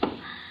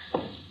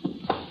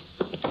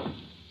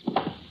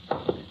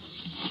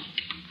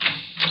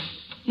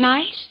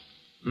 Nice?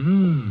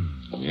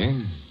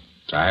 Yeah.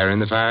 Fire in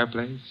the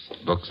fireplace,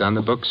 books on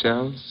the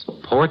bookshelves,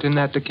 port in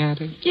that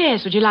decanter.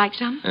 Yes, would you like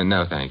some?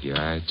 No, thank you.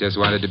 I just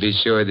wanted to be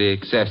sure the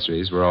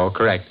accessories were all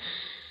correct.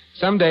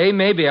 Someday,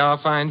 maybe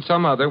I'll find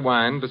some other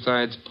wine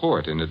besides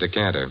port in the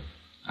decanter.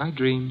 I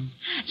dream.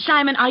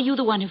 Simon, are you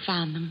the one who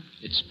found them?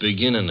 It's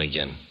beginning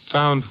again.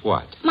 Found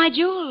what? My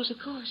jewels, of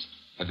course.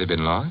 Have they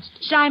been lost?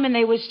 Simon,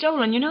 they were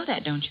stolen. You know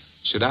that, don't you?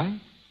 Should I?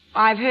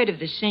 I've heard of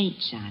the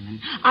saint, Simon.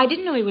 I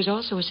didn't know he was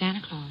also a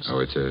Santa Claus. Oh,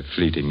 it's a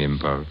fleeting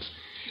impulse.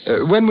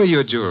 When were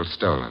your jewels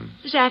stolen?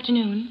 This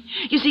afternoon.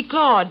 You see,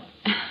 Claude,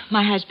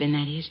 my husband,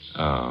 that is,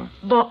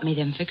 bought me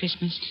them for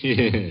Christmas.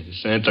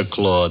 Santa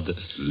Claus.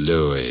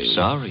 Louis.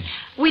 Sorry.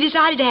 We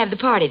decided to have the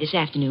party this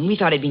afternoon. We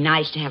thought it'd be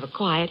nice to have a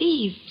quiet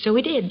eve, so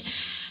we did.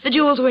 The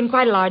jewels were in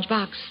quite a large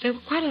box. There were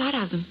quite a lot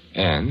of them.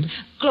 And?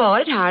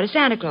 Claude had hired a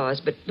Santa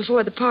Claus, but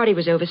before the party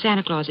was over,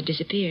 Santa Claus had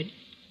disappeared.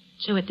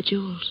 So had the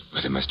jewels.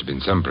 Well, there must have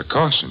been some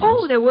precautions.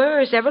 Oh, there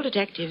were several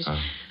detectives.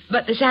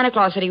 But the Santa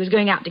Claus said he was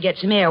going out to get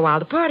some air while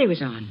the party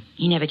was on.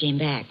 He never came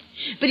back.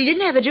 But he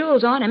didn't have the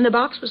jewels on him. The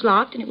box was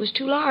locked, and it was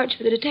too large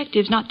for the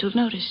detectives not to have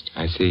noticed.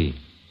 I see.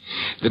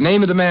 The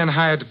name of the man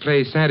hired to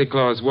play Santa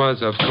Claus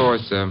was, of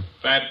course,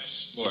 Fats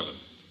Boylan.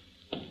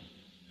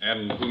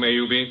 And who may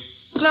you be?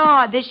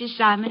 Claude, this is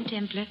Simon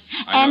Templar.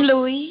 And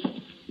Louis.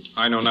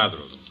 I know neither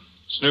of them.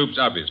 Snoops,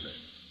 obviously.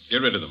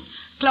 Get rid of them.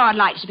 Claude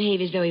likes to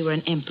behave as though he were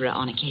an emperor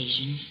on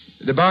occasion.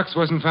 The box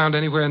wasn't found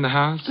anywhere in the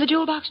house? The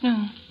jewel box,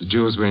 no. The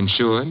jewels were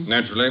insured?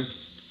 Naturally.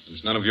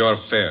 It's none of your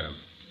affair.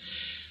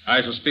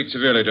 I shall speak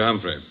severely to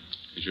Humphrey.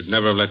 He should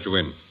never have let you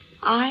in.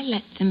 I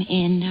let them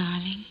in,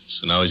 darling.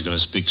 So now he's going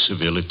to speak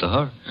severely to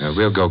her.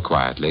 We'll go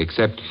quietly,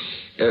 except...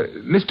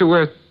 Mr.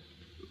 Worth,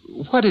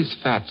 what is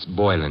Fats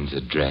Boylan's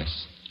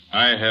address?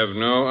 I have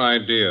no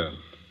idea.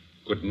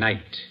 Good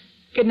night.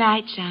 Good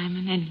night,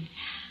 Simon, and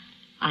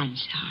I'm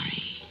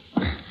sorry.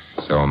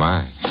 So am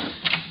I.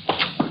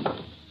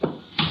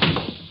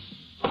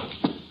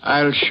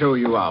 I'll show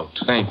you out.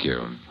 Thank you.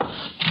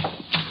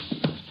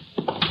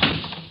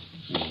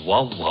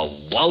 Wow, wow,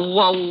 wow,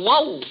 wow,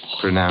 wow.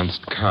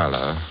 Pronounced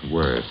Carla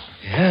Worth.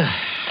 Yeah.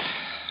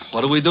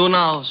 What do we do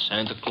now,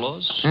 Santa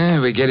Claus?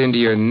 We get into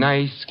your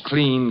nice,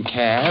 clean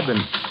cab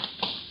and...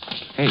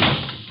 Hey,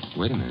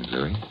 wait a minute,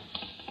 Louis.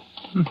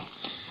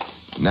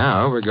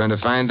 Now we're going to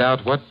find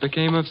out what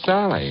became of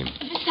Sally.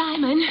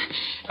 Simon.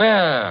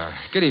 Well,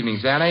 good evening,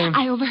 Sally.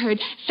 I overheard.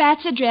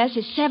 Fat's address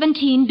is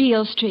 17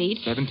 Beale Street.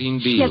 17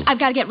 Beale. Yes, I've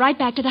got to get right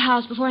back to the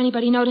house before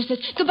anybody notices.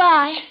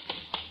 Goodbye.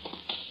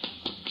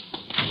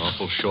 An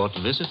awful short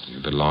visit.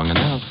 But long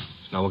enough.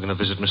 Now we're going to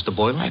visit Mr.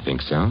 Boylan? I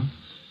think so.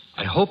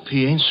 I hope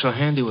he ain't so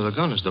handy with a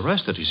gun as the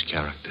rest of these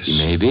characters. He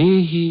may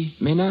be, he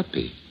may not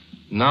be.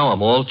 Now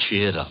I'm all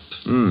cheered up.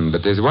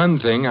 But there's one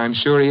thing I'm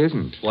sure he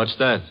isn't. What's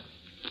that?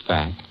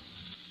 Fat.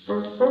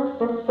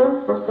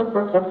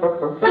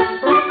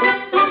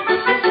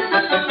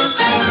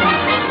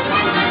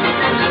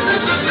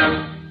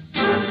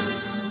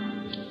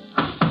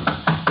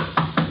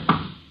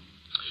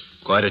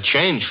 Quite a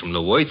change from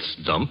the Worth's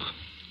dump.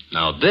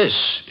 Now this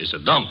is a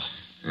dump.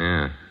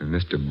 Yeah, and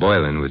Mr.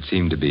 Boylan would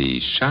seem to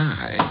be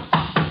shy.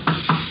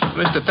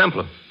 Mr.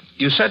 Templar,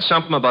 you said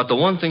something about the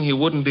one thing he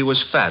wouldn't be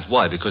was fat.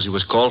 Why, because he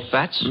was called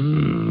Fats?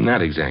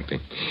 Not exactly.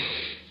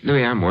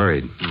 Louis, I'm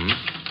worried.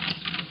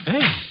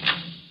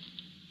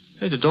 Hey.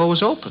 Hey, the door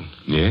was open.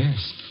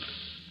 Yes.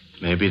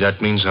 Maybe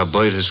that means our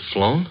bird has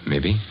flown?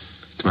 Maybe.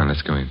 Come on,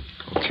 let's go in.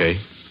 Okay.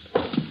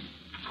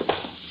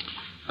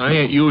 I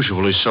ain't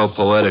usually so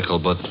poetical,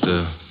 but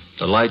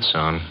the light's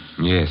on.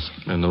 Yes.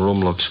 And the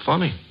room looks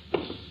funny.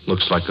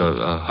 Looks like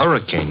a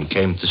hurricane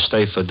came to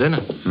stay for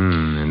dinner.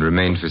 And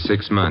remained for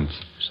 6 months.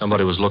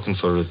 Somebody was looking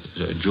for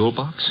a jewel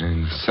box?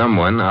 And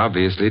someone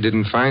obviously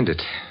didn't find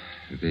it.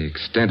 The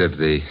extent of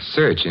the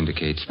search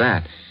indicates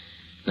that.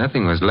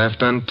 Nothing was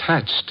left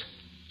untouched.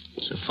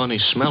 It's a funny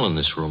smell in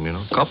this room,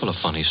 A couple of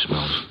funny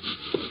smells.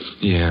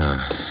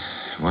 Yeah.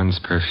 One's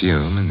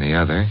perfume and the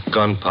other...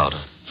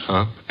 Gunpowder.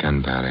 Huh?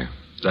 Gunpowder.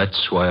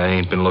 That's why I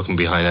ain't been looking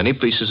behind any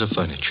pieces of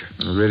furniture.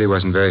 It really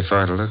wasn't very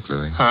far to look,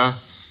 Louis. Huh?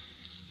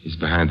 He's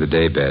behind the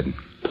daybed.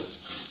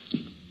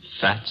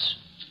 Fats?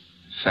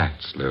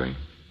 Fats, Louis.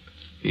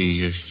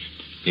 He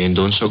ain't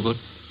doing so good?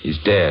 He's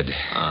dead.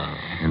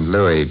 And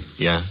Louis...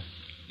 Yeah?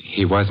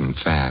 He wasn't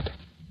fat.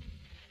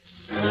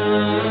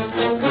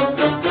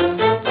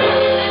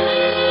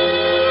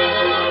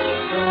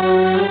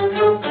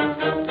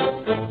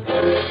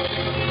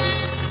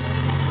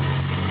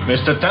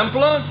 Mr.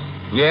 Templar?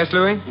 Yes,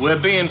 Louis? We're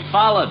being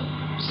followed.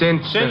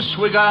 Since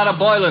we got out of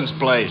Boylan's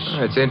place. Oh,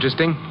 that's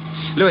interesting.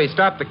 Louis,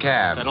 stop the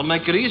cab. That'll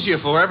make it easier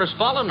for whoever's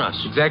following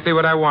us. Exactly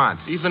what I want.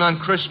 Even on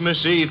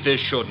Christmas Eve, this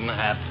shouldn't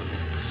happen.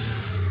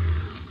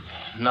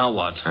 Now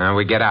what?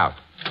 We get out.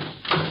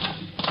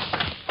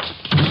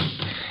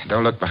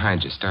 Don't look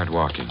behind you. Start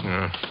walking.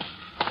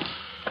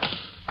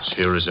 This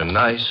here is a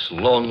nice,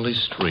 lonely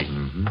street.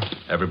 Mm-hmm.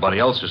 Everybody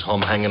else is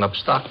home hanging up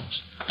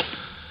stockings.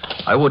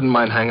 I wouldn't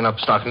mind hanging up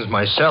stockings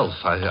myself.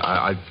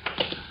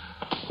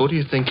 Who do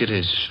you think it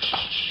is?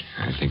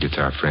 I think it's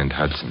our friend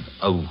Hudson.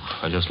 Oh,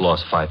 I just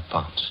lost 5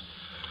 pounds.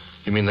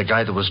 You mean the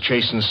guy that was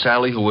chasing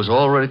Sally, who was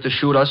all ready to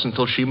shoot us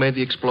until she made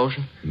the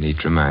explosion?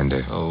 Neat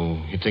reminder.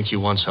 Oh, you think he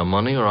wants our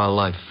money or our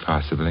life?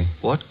 Possibly.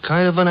 What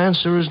kind of an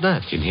answer is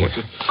that? In here,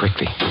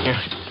 quickly. Here.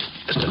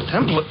 Mr.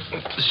 Templar,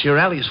 this here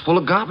alley is full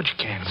of garbage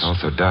cans. It's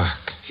also dark.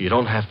 You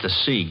don't have to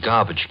see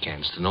garbage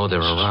cans to know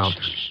they're around.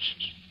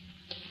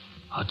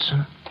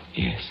 Hudson?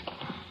 Yes.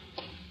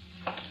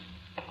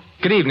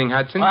 Good evening,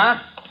 Hudson.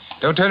 What?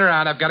 Don't turn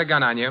around. I've got a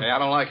gun on you. Hey, I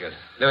don't like it.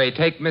 Louis,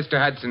 take Mr.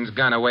 Hudson's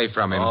gun away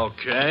from him.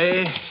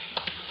 Okay.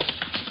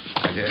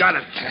 Got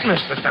it,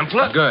 Mr.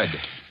 Templar. Good.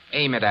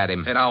 Aim it at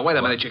him. Hey, now, wait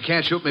a minute. You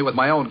can't shoot me with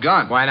my own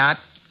gun. Why not?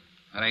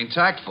 That ain't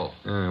tactful.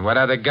 What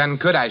other gun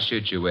could I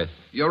shoot you with?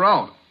 Your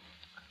own.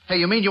 Hey,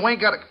 you mean you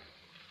ain't got a...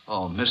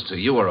 Oh, mister,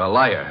 you are a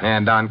liar.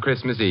 And on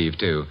Christmas Eve,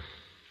 too.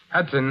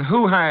 Hudson,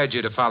 who hired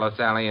you to follow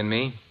Sally and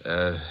me?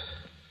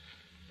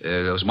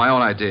 It was my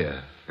own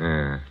idea.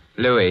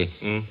 Louis,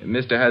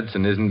 Mr.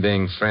 Hudson isn't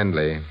being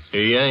friendly.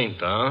 He ain't,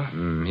 huh?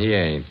 He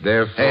ain't.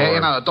 Therefore... Hey,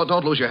 now,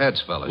 don't lose your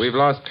heads, fellas. We've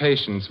lost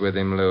patience with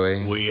him,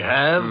 Louis. We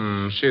have?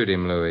 Shoot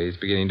him, Louis. He's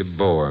beginning to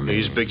bore me.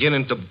 He's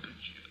beginning to...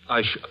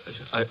 I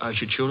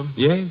should shoot him?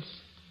 Yes.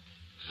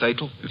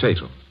 Fatal?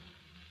 Fatal.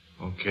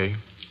 Okay.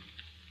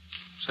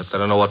 Except I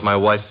don't know what my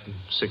wife and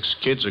 6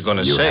 kids are going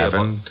to say. You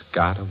haven't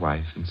got a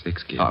wife and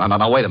 6 kids.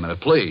 Now, wait a minute,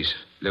 please.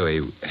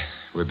 Louis,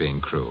 we're being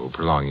cruel,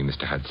 prolonging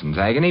Mr. Hudson's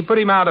agony. Put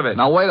him out of it.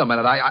 Now, wait a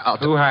minute. I'll...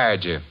 Who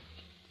hired you?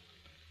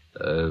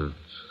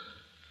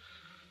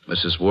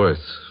 Mrs. Worth.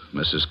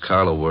 Mrs.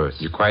 Carla Worth.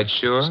 You quite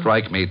sure?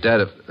 Strike me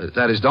dead.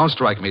 That is, don't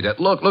strike me dead.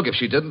 Look, if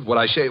she didn't,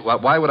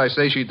 why would I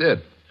say she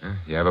did?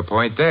 You have a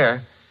point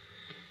there.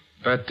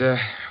 But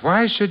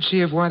why should she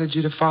have wanted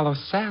you to follow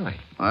Sally?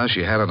 Well,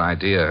 she had an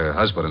idea. Her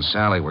husband and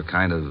Sally were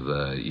kind of,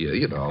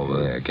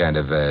 kind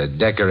of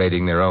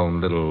decorating their own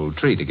little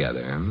tree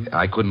together.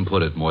 I couldn't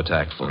put it more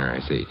tactful. I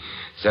see.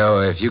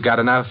 So if you got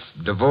enough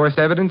divorce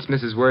evidence,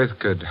 Mrs. Worth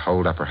could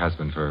hold up her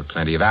husband for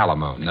plenty of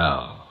alimony.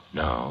 No.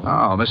 No,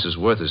 Mrs.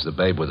 Worth is the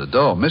babe with the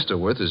dough. Mr.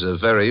 Worth is a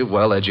very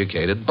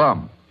well-educated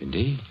bum.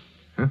 Indeed.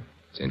 Huh?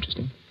 It's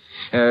interesting.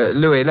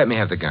 Louis, let me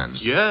have the gun.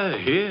 Yeah,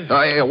 here.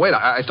 Hey, wait,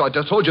 I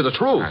told you the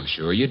truth. I'm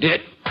sure you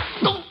did.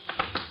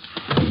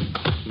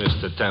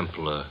 Mr.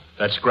 Templar,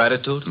 that's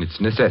gratitude? It's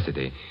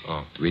necessity.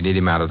 Oh. We need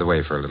him out of the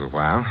way for a little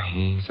while.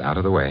 He's out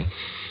of the way.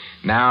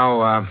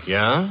 Now,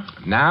 Yeah?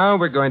 Now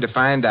we're going to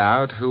find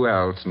out who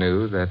else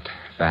knew that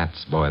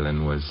Fats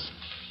Boylan was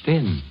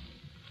thin.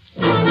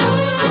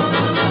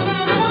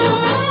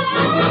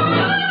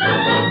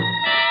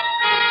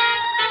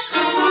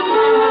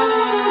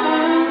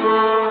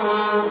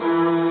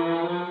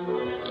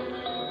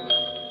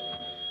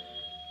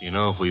 You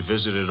know, if we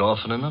visited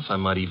often enough, I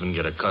might even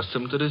get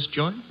accustomed to this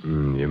joint.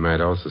 You might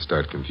also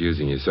start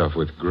confusing yourself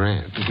with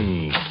Grant.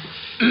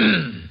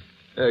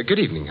 Good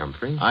evening,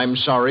 Humphrey. I'm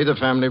sorry the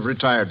family have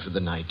retired for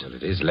the night. Well,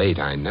 it is late,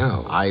 I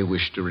know. I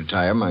wish to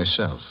retire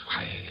myself.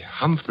 Why,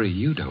 Humphrey,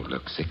 you don't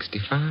look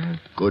 65.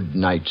 Good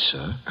night,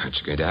 sir. Aren't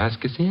you going to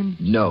ask us in?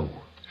 No.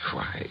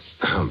 Why,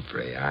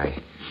 Humphrey,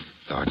 I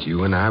thought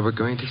you and I were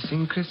going to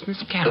sing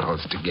Christmas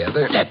carols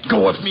together. Let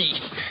go of me.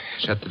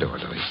 Shut the door,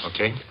 Louis.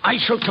 Okay. I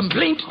shall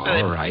complain.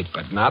 All right,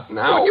 but not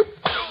now.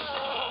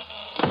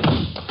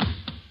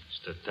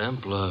 Mr.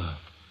 Templar,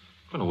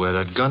 Gonna wear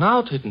that gun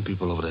out, hitting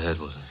people over the head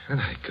with it.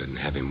 And I couldn't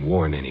have him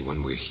warn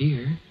anyone we're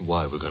here.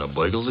 Why, we're gonna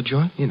burgle the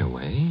joint? In a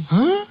way.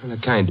 Huh? And a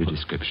kinder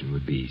description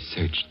would be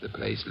search the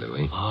place,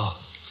 Louis. Oh,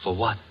 for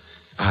what?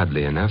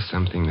 Oddly enough,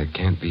 something that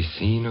can't be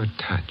seen or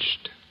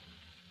touched.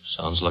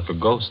 Sounds like a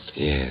ghost.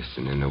 Yes,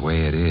 and in a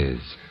way it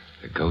is.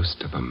 The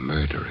ghost of a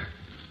murderer.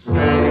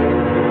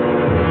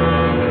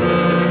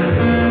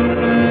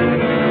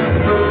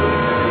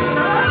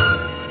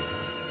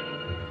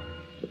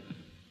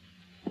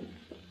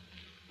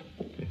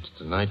 It's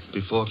the night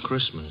before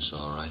Christmas,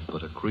 all right,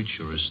 but a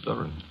creature is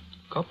stirring.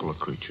 A couple of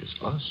creatures,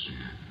 us.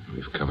 Yeah,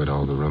 we've covered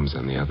all the rooms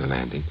on the other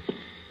landing.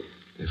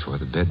 Therefore,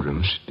 the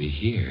bedroom should be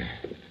here.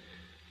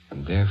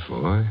 And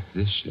therefore,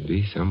 this should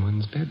be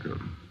someone's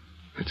bedroom.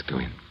 Let's go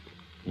in.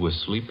 We're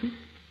sleeping?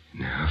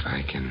 Now, if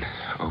I can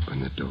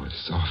open the door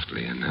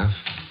softly enough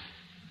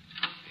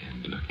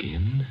and look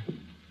in.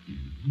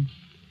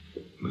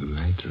 Move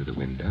right through the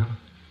window.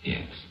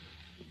 Yes.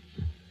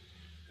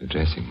 The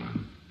dressing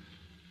room.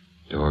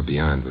 Door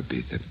beyond would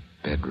be the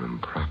bedroom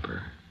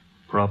proper.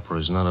 Proper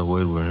is not a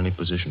word we're in any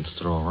position to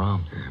throw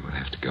around. We'll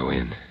have to go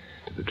in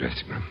to the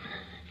dressing room.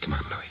 Come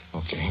on,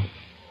 Louis. Okay.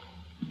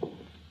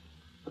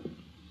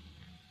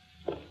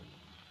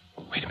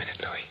 Wait a minute,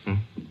 Louis.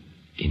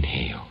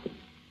 Inhale.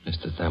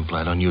 Mr. Temple,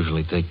 I don't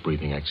usually take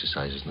breathing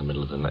exercises in the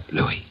middle of the night.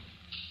 Louis.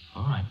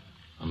 All right.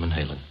 I'm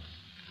inhaling.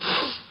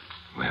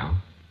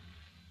 Well?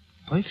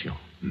 Perfume.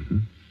 Mm-hmm.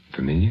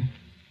 Familiar?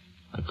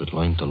 I could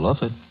learn to love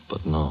it,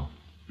 but no.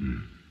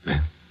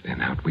 Well,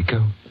 then out we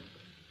go.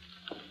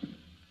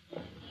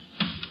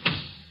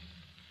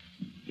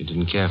 You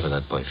didn't care for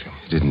that perfume.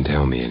 It didn't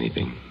tell me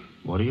anything.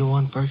 What do you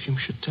want perfume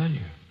should tell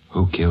you?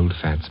 Who killed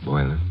Fats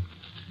Boylan?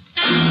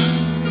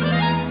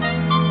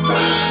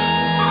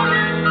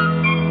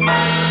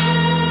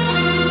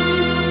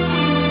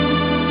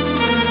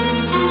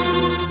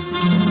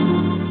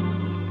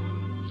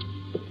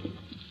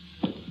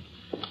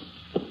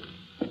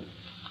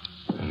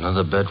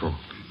 Another bedroom.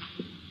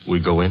 We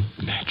go in?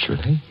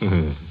 Naturally.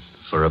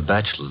 For a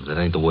bachelor, that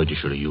ain't the word you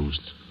should have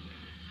used.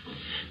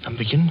 I'm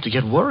beginning to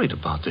get worried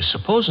about this.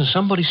 Supposing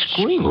somebody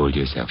screamed. Hold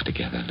yourself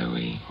together,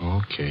 Louis.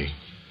 Okay.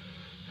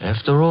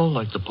 After all,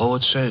 like the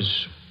poet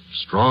says,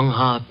 strong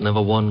heart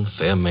never won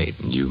fair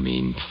maiden. You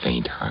mean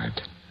faint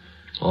heart.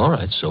 All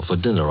right, so for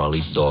dinner I'll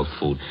eat dog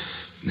food.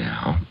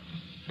 Now.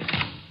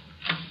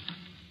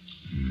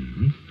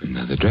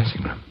 Another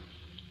dressing room.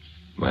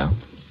 Well?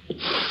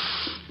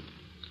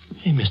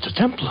 Hey, Mr.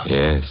 Templar.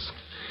 Yes.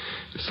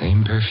 The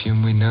same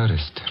perfume we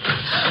noticed.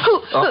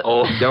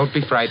 Uh-oh. Don't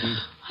be frightened.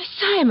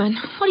 Simon,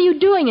 what are you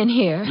doing in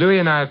here? Louis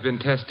and I have been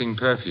testing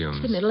perfumes.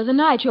 It's the middle of the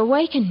night. You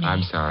awakened me.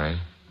 I'm sorry.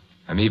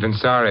 I'm even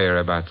sorrier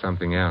about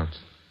something else.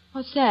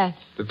 What's that?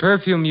 The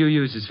perfume you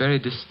use is very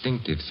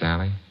distinctive,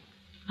 Sally.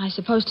 I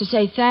supposed to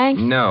say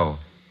thanks? No.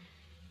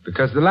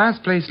 Because the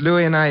last place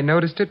Louis and I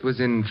noticed it was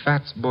in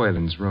Fats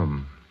Boylan's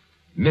room.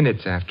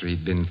 Minutes after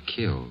he'd been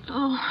killed.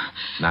 Oh.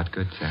 Not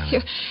good,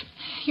 Sally.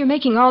 You're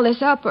making all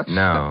this up, or...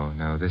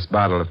 No. This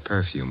bottle of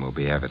perfume will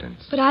be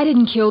evidence. But I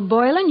didn't kill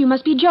Boylan. You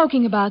must be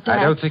joking about that.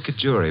 I don't think a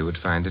jury would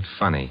find it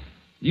funny.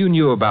 You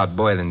knew about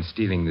Boylan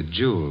stealing the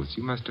jewels.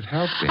 You must have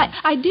helped him.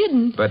 I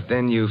didn't. But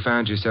then you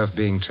found yourself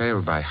being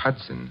trailed by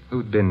Hudson,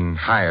 who'd been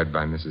hired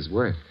by Mrs.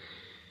 Worth.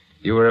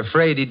 You were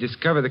afraid he'd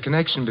discover the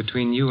connection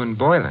between you and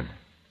Boylan.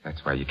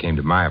 That's why you came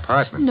to my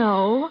apartment.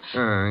 No.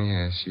 Oh,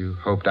 yes. You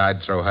hoped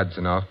I'd throw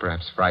Hudson off,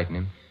 perhaps frighten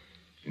him.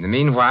 In the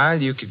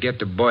meanwhile, you could get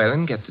to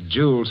Boylan, get the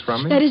jewels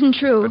from him. That isn't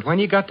true. But when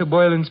you got to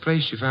Boylan's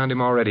place, you found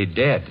him already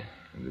dead,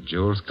 and the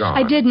jewels gone.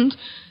 I didn't.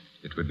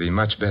 It would be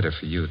much better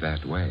for you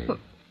that way.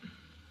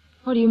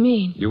 What do you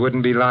mean? You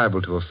wouldn't be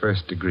liable to a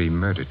first-degree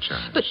murder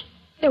charge. But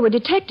there were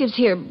detectives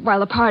here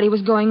while the party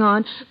was going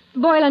on.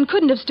 Boylan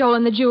couldn't have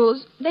stolen the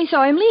jewels. They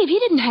saw him leave. He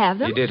didn't have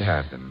them. He did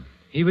have them.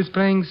 He was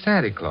playing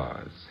Santa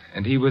Claus,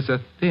 and he was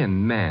a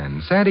thin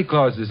man. Santa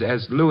Clauses,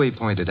 as Louis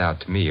pointed out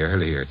to me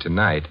earlier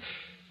tonight,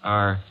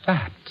 are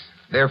fat.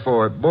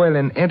 Therefore,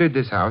 Boylan entered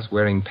this house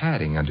wearing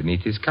padding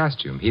underneath his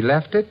costume. He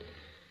left it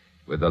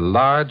with a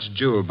large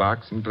jewel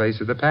box in place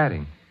of the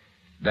padding.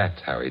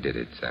 That's how he did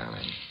it,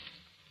 Sally.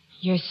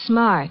 You're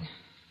smart.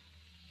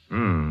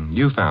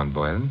 You found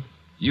Boylan.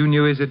 You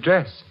knew his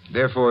address.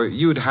 Therefore,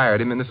 you'd hired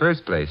him in the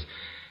first place.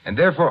 And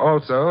therefore,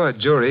 also, a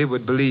jury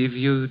would believe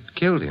you'd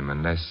killed him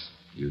unless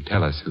you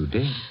tell us who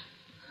did.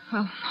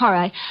 Well, all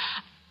right.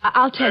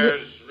 I'll tell you.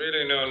 There's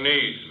really no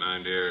need,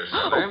 my dear.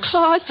 Oh,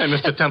 Claude. Hey,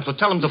 Mr. Templar,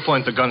 tell him to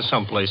point the gun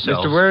someplace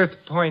else. Mr. Worth,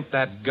 point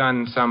that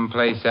gun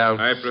someplace else.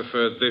 I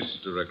prefer this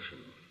direction.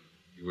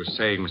 You were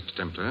saying, Mr.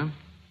 Templar,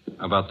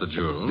 about the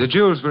jewels. The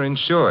jewels were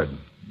insured.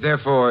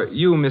 Therefore,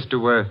 you,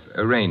 Mr. Worth,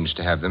 arranged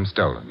to have them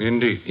stolen.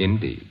 Indeed.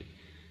 Indeed.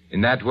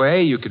 In that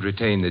way, you could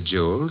retain the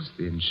jewels,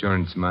 the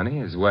insurance money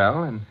as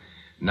well, and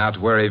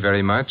not worry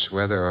very much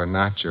whether or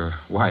not your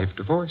wife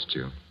divorced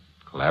you.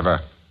 Clever.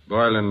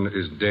 Boylan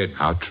is dead.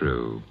 How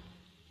true.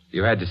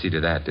 You had to see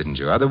to that, didn't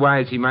you?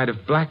 Otherwise, he might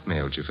have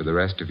blackmailed you for the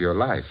rest of your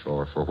life,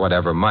 or for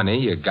whatever money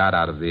you got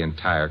out of the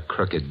entire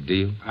crooked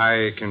deal.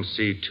 I can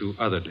see two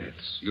other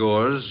deaths.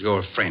 Yours,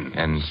 your friend.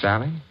 And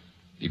Sally?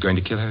 You going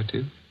to kill her,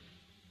 too?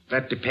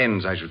 That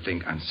depends, I should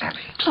think, on Sally.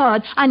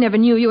 Claude, I never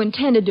knew you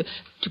intended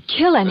to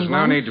kill anyone. There's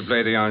no need to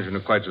play the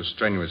ingenue quite so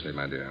strenuously,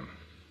 my dear.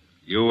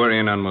 You were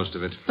in on most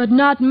of it. But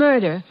not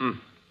murder.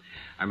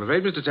 I'm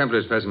afraid Mr.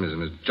 Templar's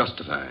pessimism is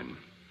justified.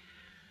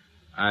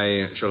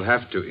 I shall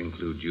have to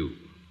include you.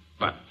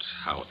 But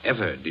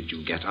however did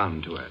you get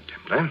on to her,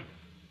 Templar?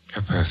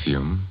 Her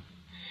perfume.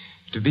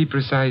 To be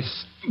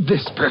precise,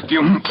 this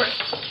perfume.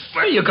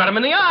 Well, you got him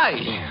in the eye.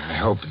 Yeah, I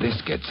hope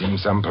this gets him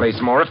someplace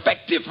more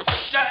effective.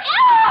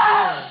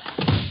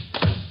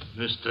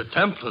 Mr.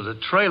 Templar, the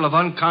trail of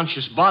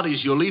unconscious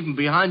bodies you're leaving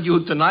behind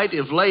you tonight,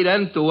 if laid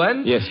end to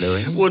end, Yes,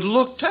 Louis. would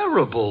look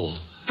terrible.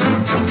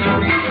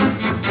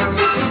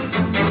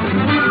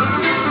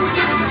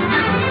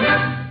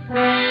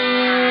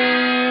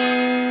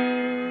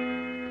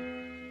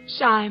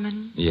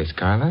 Simon, Yes,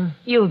 Carla?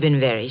 you've been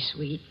very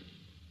sweet.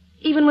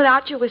 Even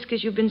without your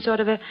whiskers, you've been sort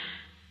of a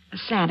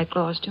Santa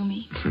Claus to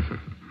me.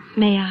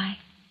 May I?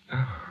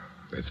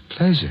 With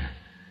pleasure.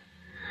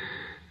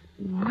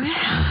 Well,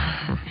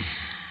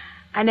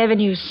 I never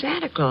knew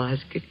Santa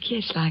Claus could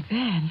kiss like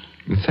that.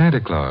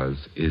 Santa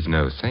Claus is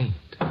no saint.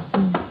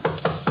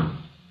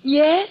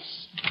 Yes?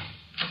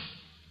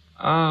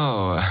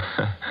 Oh.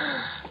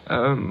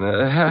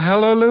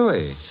 Hello,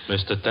 Louis.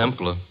 Mr.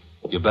 Templar,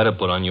 you better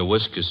put on your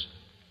whiskers.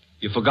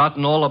 You've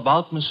forgotten all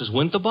about Mrs.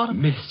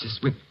 Winterbottom?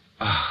 Mrs.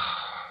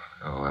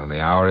 Oh, well, the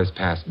hour is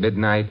past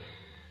midnight.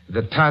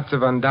 The tots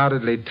have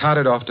undoubtedly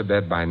tottered off to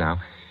bed by now.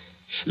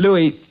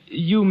 Louis,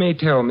 you may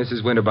tell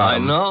Mrs.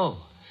 Winterbottom. I know.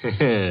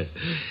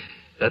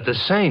 That the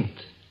saint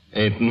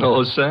ain't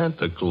no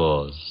Santa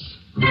Claus.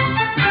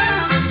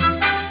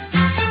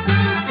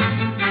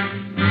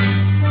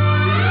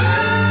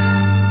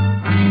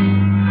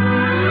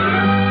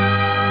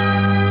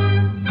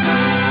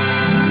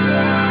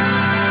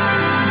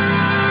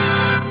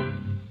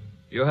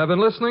 You have been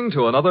listening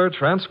to another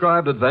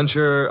transcribed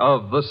adventure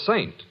of The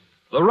Saint,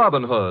 the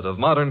Robin Hood of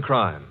modern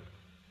crime.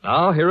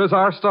 Now, here is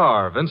our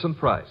star, Vincent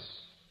Price.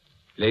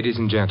 Ladies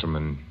and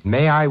gentlemen,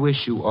 may I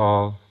wish you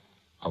all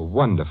a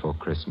wonderful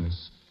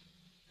Christmas,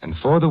 and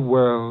for the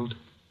world,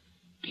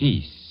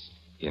 peace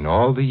in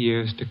all the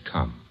years to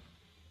come.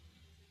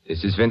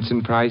 This is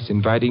Vincent Price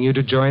inviting you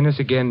to join us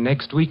again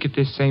next week at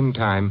this same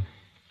time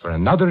for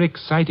another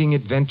exciting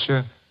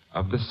adventure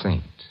of the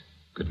Saint.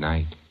 Good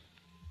night.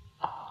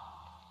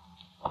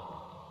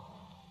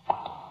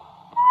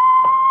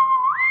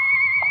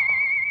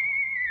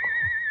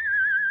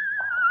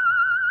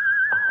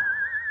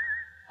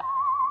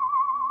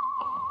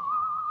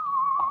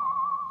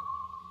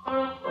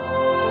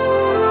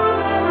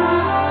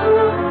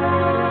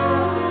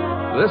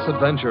 This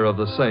adventure of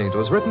the Saint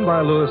was written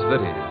by Louis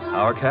Vittes.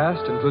 Our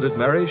cast included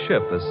Mary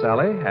Shipp as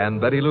Sally and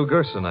Betty Lou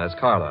Gerson as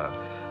Carla.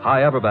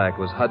 Hy Averback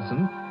was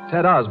Hudson,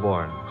 Ted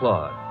Osborne,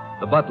 Claude.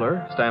 The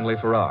butler, Stanley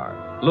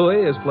Farrar.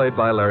 Louis is played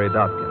by Larry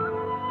Dotkin.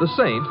 The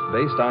Saint,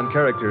 based on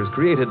characters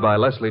created by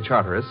Leslie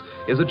Charteris,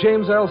 is a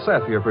James L.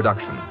 Safier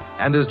production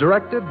and is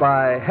directed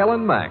by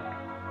Helen Mack.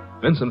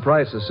 Vincent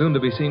Price is soon to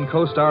be seen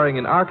co-starring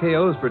in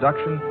RKO's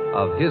production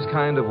of His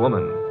Kind of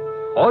Woman.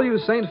 All you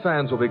Saint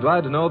fans will be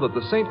glad to know that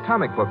the Saint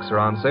comic books are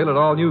on sale at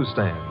all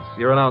newsstands.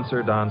 Your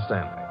announcer, Don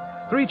Stanley.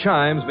 3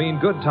 chimes mean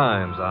good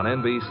times on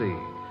NBC.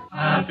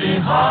 Happy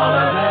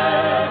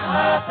holiday,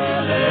 happy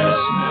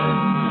listening.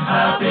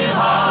 Happy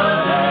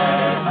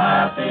holiday,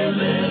 happy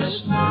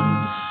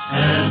listening.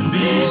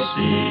 NBC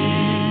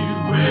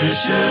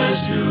wishes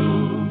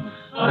you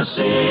a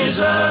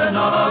season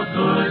of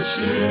good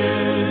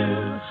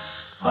cheer.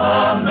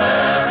 A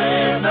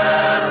merry,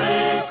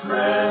 merry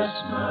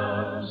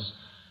Christmas.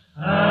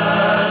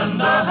 And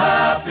a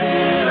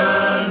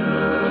happier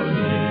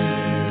New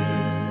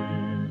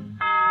Year.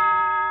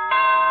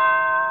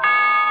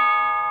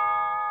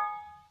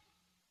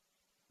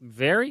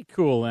 Very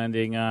cool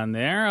ending on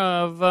there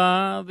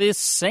of This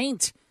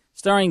Saint,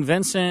 starring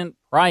Vincent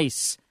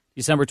Price.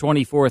 December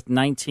 24th,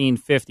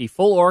 1950.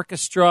 Full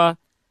orchestra.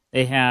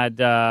 They had,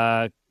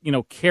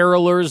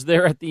 carolers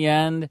there at the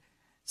end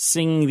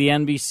singing the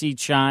NBC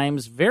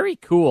chimes. Very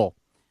cool.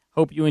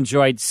 Hope you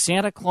enjoyed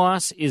Santa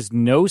Claus is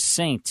No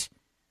Saint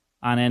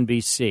on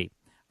NBC.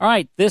 All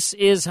right, this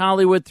is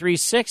Hollywood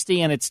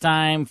 360, and it's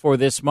time for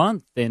this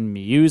month in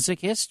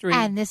music history.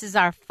 And this is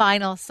our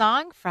final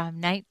song from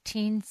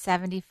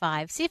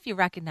 1975. See if you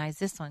recognize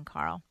this one,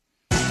 Carl.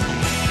 The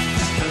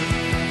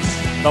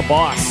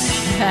Boss.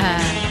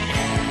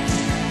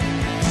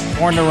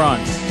 Born to Run.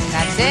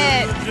 That's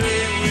it.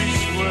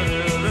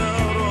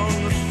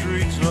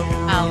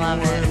 I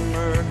love it.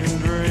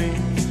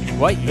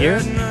 What year?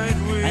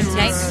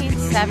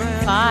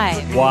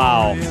 1975.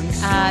 Wow.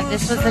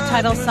 This was the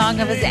title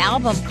song of his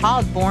album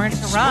called Born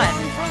to Run.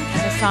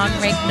 And the song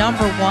ranked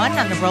number 1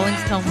 on the Rolling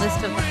Stone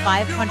list of the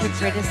 500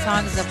 greatest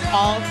songs of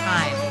all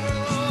time.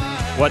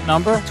 What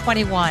number?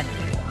 21.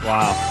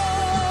 Wow.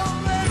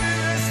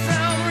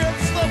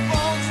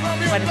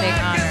 What a big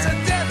honor.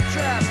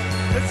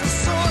 It's a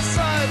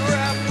suicide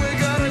rap. We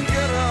gotta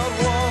get out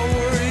while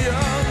we're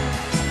young.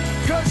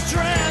 'Cause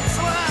tramps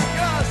like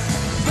us,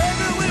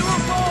 baby, we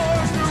were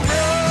born to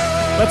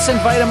run. Let's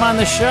invite him on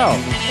the show.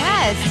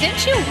 Yes.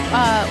 Didn't you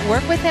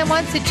work with him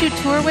once? Did you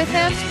tour with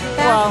him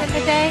back in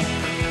the day?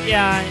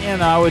 Yeah,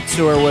 I would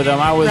tour with him.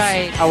 I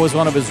was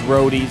one of his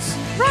roadies.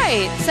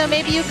 Right. So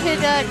maybe you could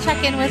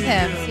check in with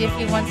him, see if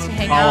he wants to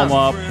hang Call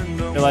out. him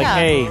up. Be like,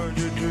 hey,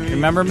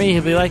 remember me?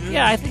 He'll be like,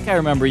 yeah, I think I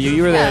remember you.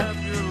 You were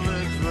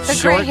the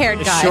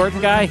gray-haired guy. Short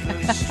guy.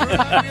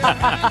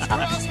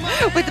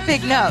 With the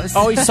big nose.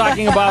 Oh, he's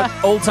talking about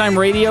old-time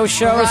radio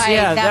shows? Right,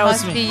 Yeah, that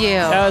was must me. be you.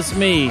 That was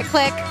me.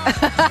 Click.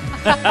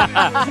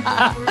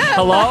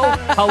 Hello?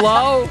 I'm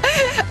Hello?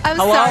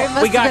 sorry, it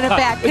must have been a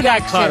bad We got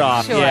connection. cut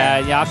off. Sure.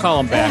 Yeah, I'll call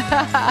him back.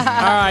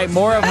 All right,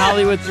 more of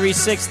Hollywood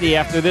 360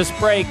 after this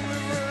break.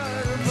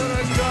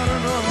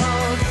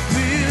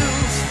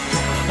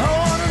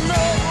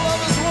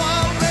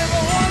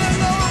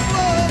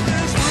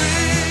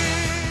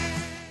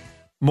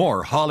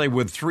 More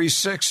Hollywood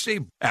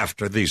 360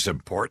 after these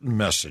important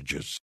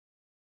messages.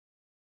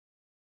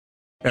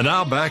 And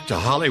now back to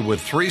Hollywood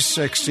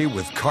 360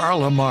 with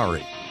Carl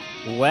Amari.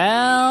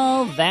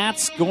 Well,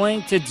 that's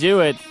going to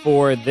do it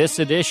for this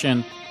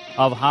edition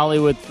of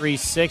Hollywood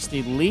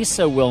 360.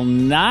 Lisa will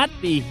not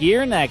be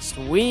here next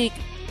week.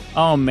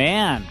 Oh,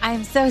 man.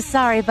 I'm so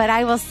sorry, but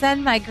I will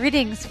send my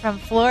greetings from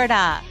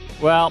Florida.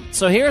 Well,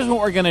 so here's what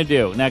we're going to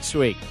do next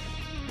week.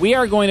 We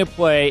are going to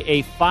play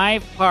a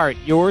 5-part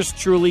Yours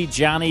Truly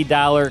Johnny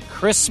Dollar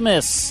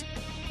Christmas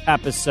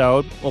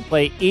episode. We'll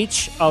play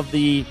each of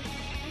the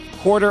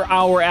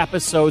quarter-hour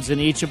episodes in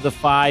each of the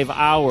 5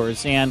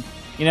 hours. And,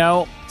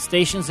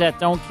 stations that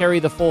don't carry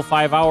the full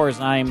 5 hours,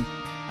 I'm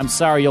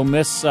sorry, you'll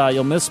miss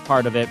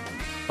part of it.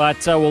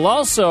 But we'll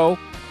also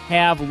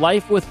have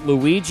Life with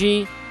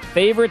Luigi,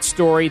 Favorite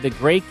Story, The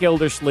Great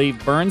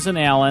Gildersleeve, Burns and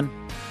Allen,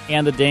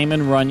 and the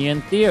Damon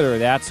Runyon Theater.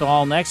 That's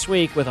all next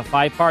week with a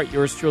 5-part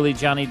Yours Truly,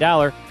 Johnny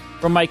Dollar.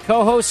 From my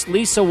co-host,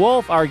 Lisa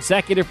Wolf, our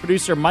executive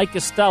producer, Mike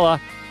Costello,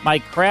 my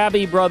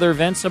crabby brother,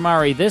 Vince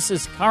Amari, this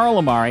is Carl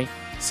Amari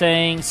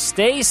saying,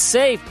 stay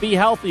safe, be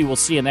healthy. We'll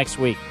see you next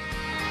week.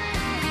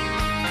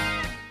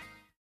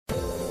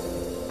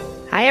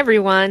 Hi,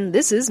 everyone.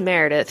 This is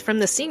Meredith from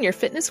the Senior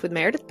Fitness with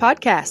Meredith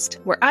podcast,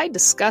 where I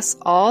discuss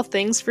all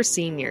things for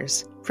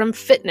seniors. From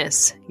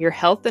fitness, your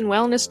health and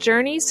wellness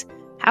journeys,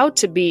 how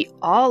to be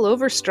all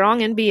over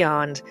strong and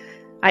beyond.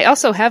 I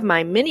also have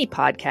my mini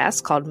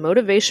podcast called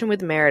Motivation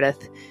with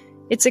Meredith.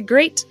 It's a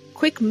great,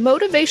 quick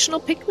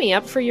motivational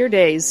pick-me-up for your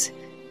days.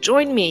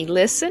 Join me,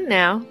 listen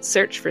now,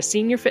 search for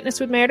Senior Fitness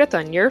with Meredith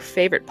on your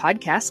favorite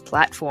podcast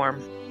platform.